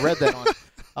read that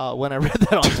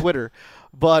on Twitter.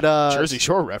 But Jersey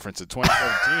Shore reference in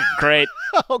 2017. Great.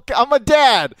 Okay, I'm a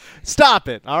dad. Stop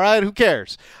it. All right, who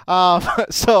cares?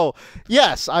 So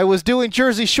yes, I was doing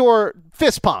Jersey Shore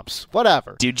fist pumps.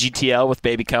 Whatever. Do GTL with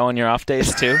Baby Co on your off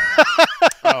days too?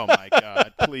 Oh my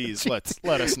God! Please let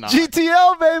us not.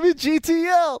 GTL, baby,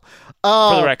 GTL.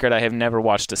 For the record, I have never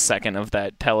watched a second of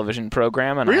that television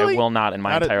program, and really? I will not in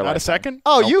my entire life. Not a second?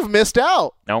 Oh, nope. You've missed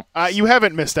out. Nope. You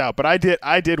haven't missed out, but I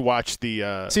did watch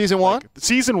the season one.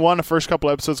 Season one, the first couple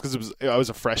episodes, because I was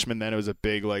a freshman then. It was a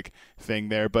big thing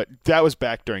there, but that was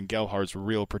back during Gelhar's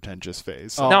real pretentious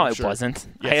phase. So no, it wasn't.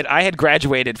 Yes. I had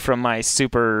graduated from my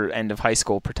super end of high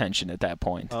school pretension at that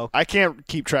point. Okay. I can't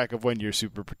keep track of when you're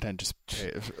super pretentious.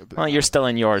 Well, you're still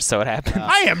in yours, so it happens.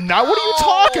 I am not. What are you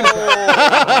talking about?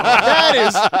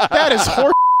 That is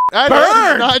horse. That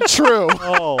is not true.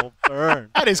 Oh, burn.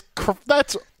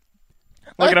 That's.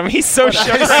 Look at him. He's so shook.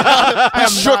 I'm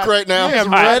shook right now. He's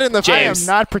red in the face. I am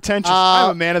not pretentious.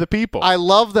 I'm a man of the people. I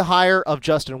love the hire of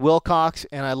Justin Wilcox,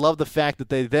 and I love the fact that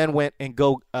they then went to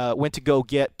go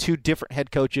get two different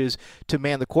head coaches to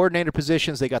man the coordinator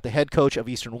positions. They got the head coach of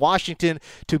Eastern Washington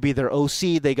to be their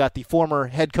OC. They got the former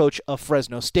head coach of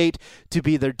Fresno State to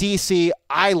be their DC.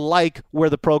 I like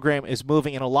where the program is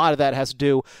moving, and a lot of that has to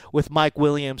do with Mike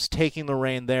Williams taking the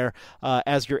reign there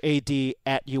as your AD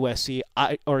at USC,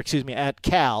 at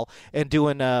Cal, and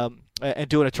doing a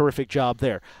terrific job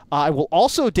there. I will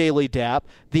also daily dap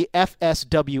the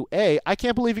FSWA. I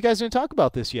can't believe you guys didn't talk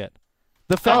about this yet.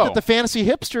 The fact that the Fantasy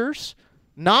Hipsters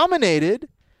nominated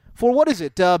for, what is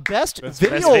it, Best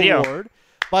Video Award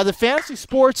by the Fantasy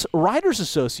Sports Writers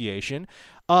Association.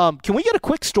 Can we get a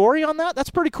quick story on that? That's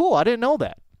pretty cool. I didn't know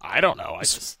that. I don't know. I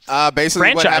just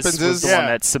basically what happens was is the one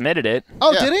that submitted it.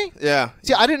 Oh, did he? Yeah.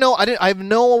 See, I didn't know. I have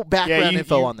no background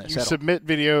info on this. You submit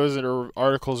videos or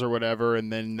articles or whatever,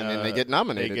 and then they get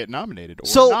nominated. They get nominated. Or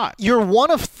so not. You're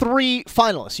one of 3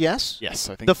 finalists. Yes.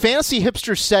 Yes, I think the so. Fantasy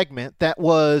Hipster segment that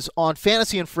was on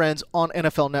Fantasy and Friends on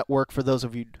NFL Network. For those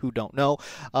of you who don't know,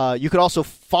 you could also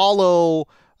follow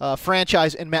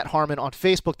Franchise and Matt Harmon on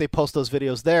Facebook. They post those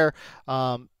videos there,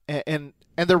 and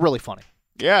they're really funny.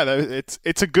 Yeah,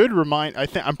 it's a good remind.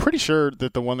 I'm pretty sure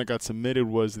that the one that got submitted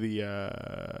was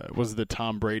the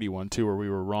Tom Brady one too, where we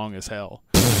were wrong as hell.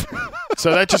 So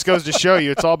that just goes to show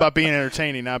you, it's all about being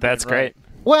entertaining. Not That's being right.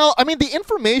 great. Well, I mean, the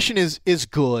information is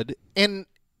good, and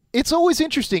it's always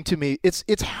interesting to me. It's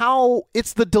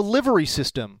the delivery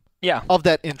system. Yeah. Of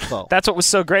that info. That's what was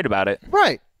so great about it.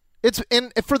 Right.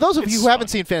 And for those of you who haven't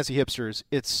seen Fantasy Hipsters,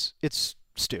 it's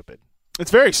stupid. It's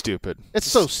very stupid. It's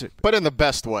so stupid. But in the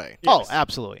best way. Yes. Oh,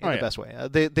 absolutely. In the best way.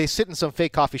 They sit in some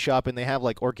fake coffee shop and they have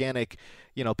like organic,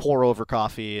 pour-over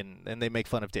coffee, and they make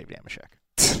fun of David Ameshek.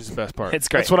 Which is the best part. It's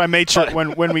great. That's what I made sure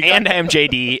when we got... And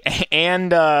MJD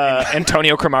and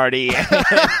Antonio Cromartie.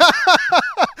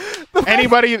 The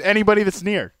Anybody that's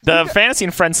near. The Fantasy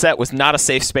and Friends set was not a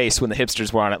safe space when the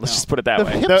hipsters were on it. Let's just put it that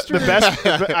way. The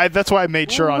best. That's why I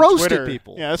made sure on roasted Twitter.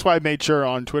 People. Yeah, that's why I made sure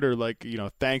on Twitter,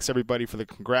 thanks everybody for the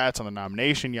congrats on the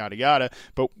nomination, yada yada.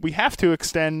 But we have to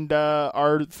extend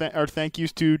our thank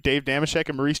yous to Dave Damashek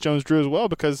and Maurice Jones-Drew as well,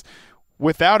 because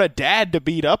without a dad to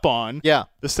beat up on, the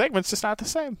segment's just not the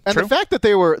same. And True.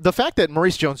 the fact that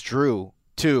Maurice Jones-Drew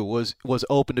too was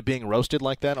open to being roasted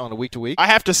like that on a week to week. I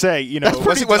have to say,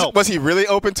 was he really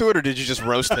open to it, or did you just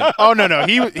roast him? Oh no,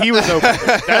 he was open.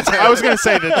 I was going to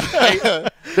say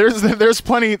that there's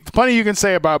plenty you can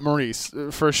say about Maurice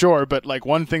for sure, but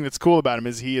one thing that's cool about him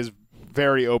is he is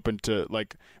very open to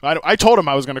I told him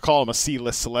I was going to call him a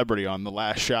C-list celebrity on the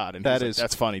last shot, and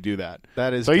that's funny. Do that.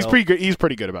 That is so he's dope. pretty good. He's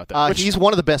pretty good about that. He's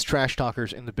one of the best trash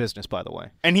talkers in the business, by the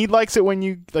way. And he likes it when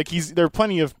you there are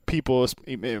plenty of people,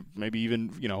 maybe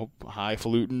even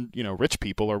highfalutin rich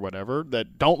people or whatever,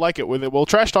 that don't like it with it. Well,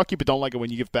 trash talk you, but don't like it when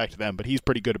you give it back to them. But he's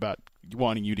pretty good about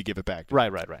wanting you to give it back.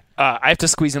 Right. I have to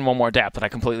squeeze in one more dap that I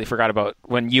completely forgot about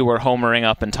when you were homering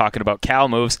up and talking about Cal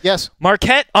moves. Yes.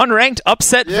 Marquette unranked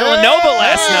upset Villanova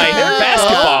last night in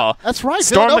basketball. That's right.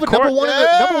 Stormed the court. Number one in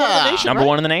the nation. Number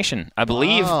one in the nation. I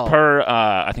believe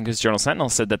I think it was Journal Sentinel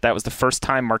said that was the first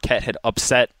time Marquette had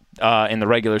upset in the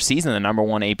regular season the number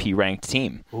one AP ranked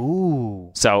team.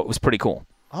 Ooh. So it was pretty cool.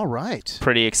 All right.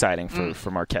 Pretty exciting for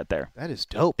Marquette there. That is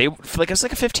dope. It was like a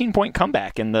 15-point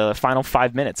comeback in the final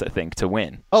 5 minutes, I think, to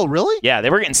win. Oh, really? Yeah, they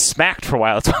were getting smacked for a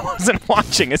while. So I wasn't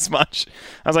watching as much.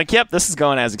 I was like, yep, this is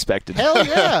going as expected. Hell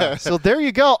yeah. So there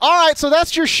you go. All right, so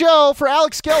that's your show for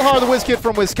Alex Gelhar, the whiz kid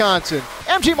from Wisconsin.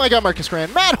 MG, my guy, Marcus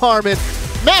Grant, Matt Harmon,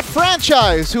 Matt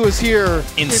Franchise, who is here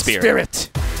in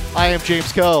spirit. I am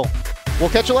James Coe. We'll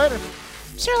catch you later.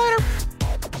 See you later.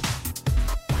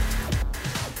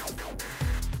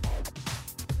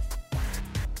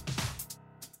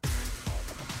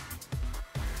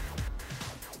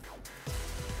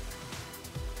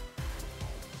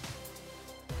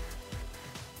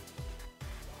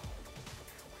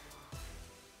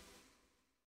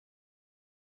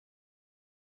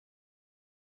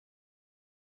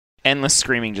 Endless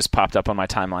screaming just popped up on my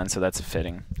timeline, so that's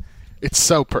fitting. It's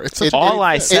so all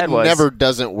I said was it never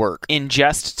doesn't work. In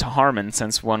jest to Harmon,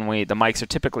 since when the mics are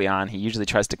typically on, he usually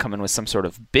tries to come in with some sort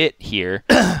of bit here.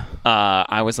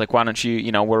 I was like, why don't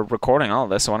you? We're recording all of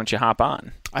this, so why don't you hop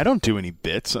on? I don't do any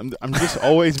bits. I'm just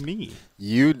always me.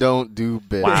 You don't do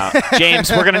bits. Wow, James,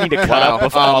 we're gonna need to cut up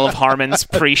with all of Harmon's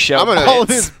pre-show. All of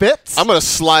his bits. I'm gonna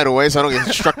slide away so I don't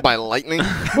get struck by lightning.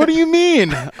 What do you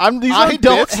mean? I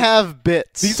don't have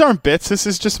bits. These aren't bits. This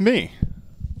is just me.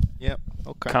 Yep.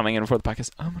 Okay. Coming in before the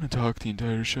podcast, I'm going to talk the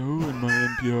entire show in my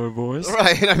NPR voice.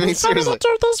 Right. I mean, seriously.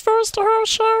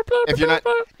 If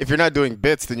If you're not doing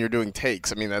bits, then you're doing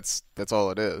takes. I mean, that's all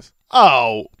it is.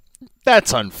 Oh,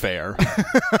 that's unfair.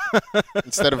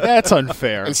 That's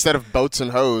unfair. Instead of boats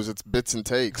and hoes, it's bits and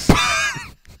takes.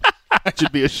 That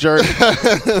should be a shirt.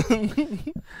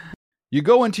 You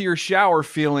go into your shower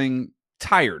feeling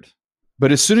tired,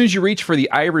 but as soon as you reach for the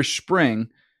Irish Spring,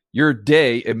 your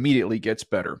day immediately gets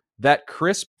better. That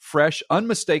crisp, fresh,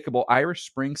 unmistakable Irish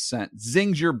Spring scent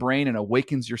zings your brain and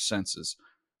awakens your senses.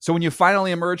 So when you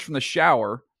finally emerge from the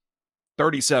shower,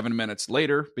 37 minutes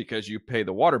later, because you pay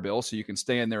the water bill so you can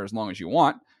stay in there as long as you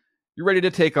want, you're ready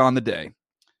to take on the day.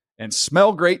 And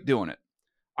smell great doing it.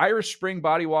 Irish Spring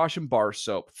Body Wash and Bar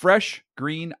Soap. Fresh,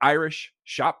 green, Irish.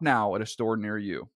 Shop now at a store near you.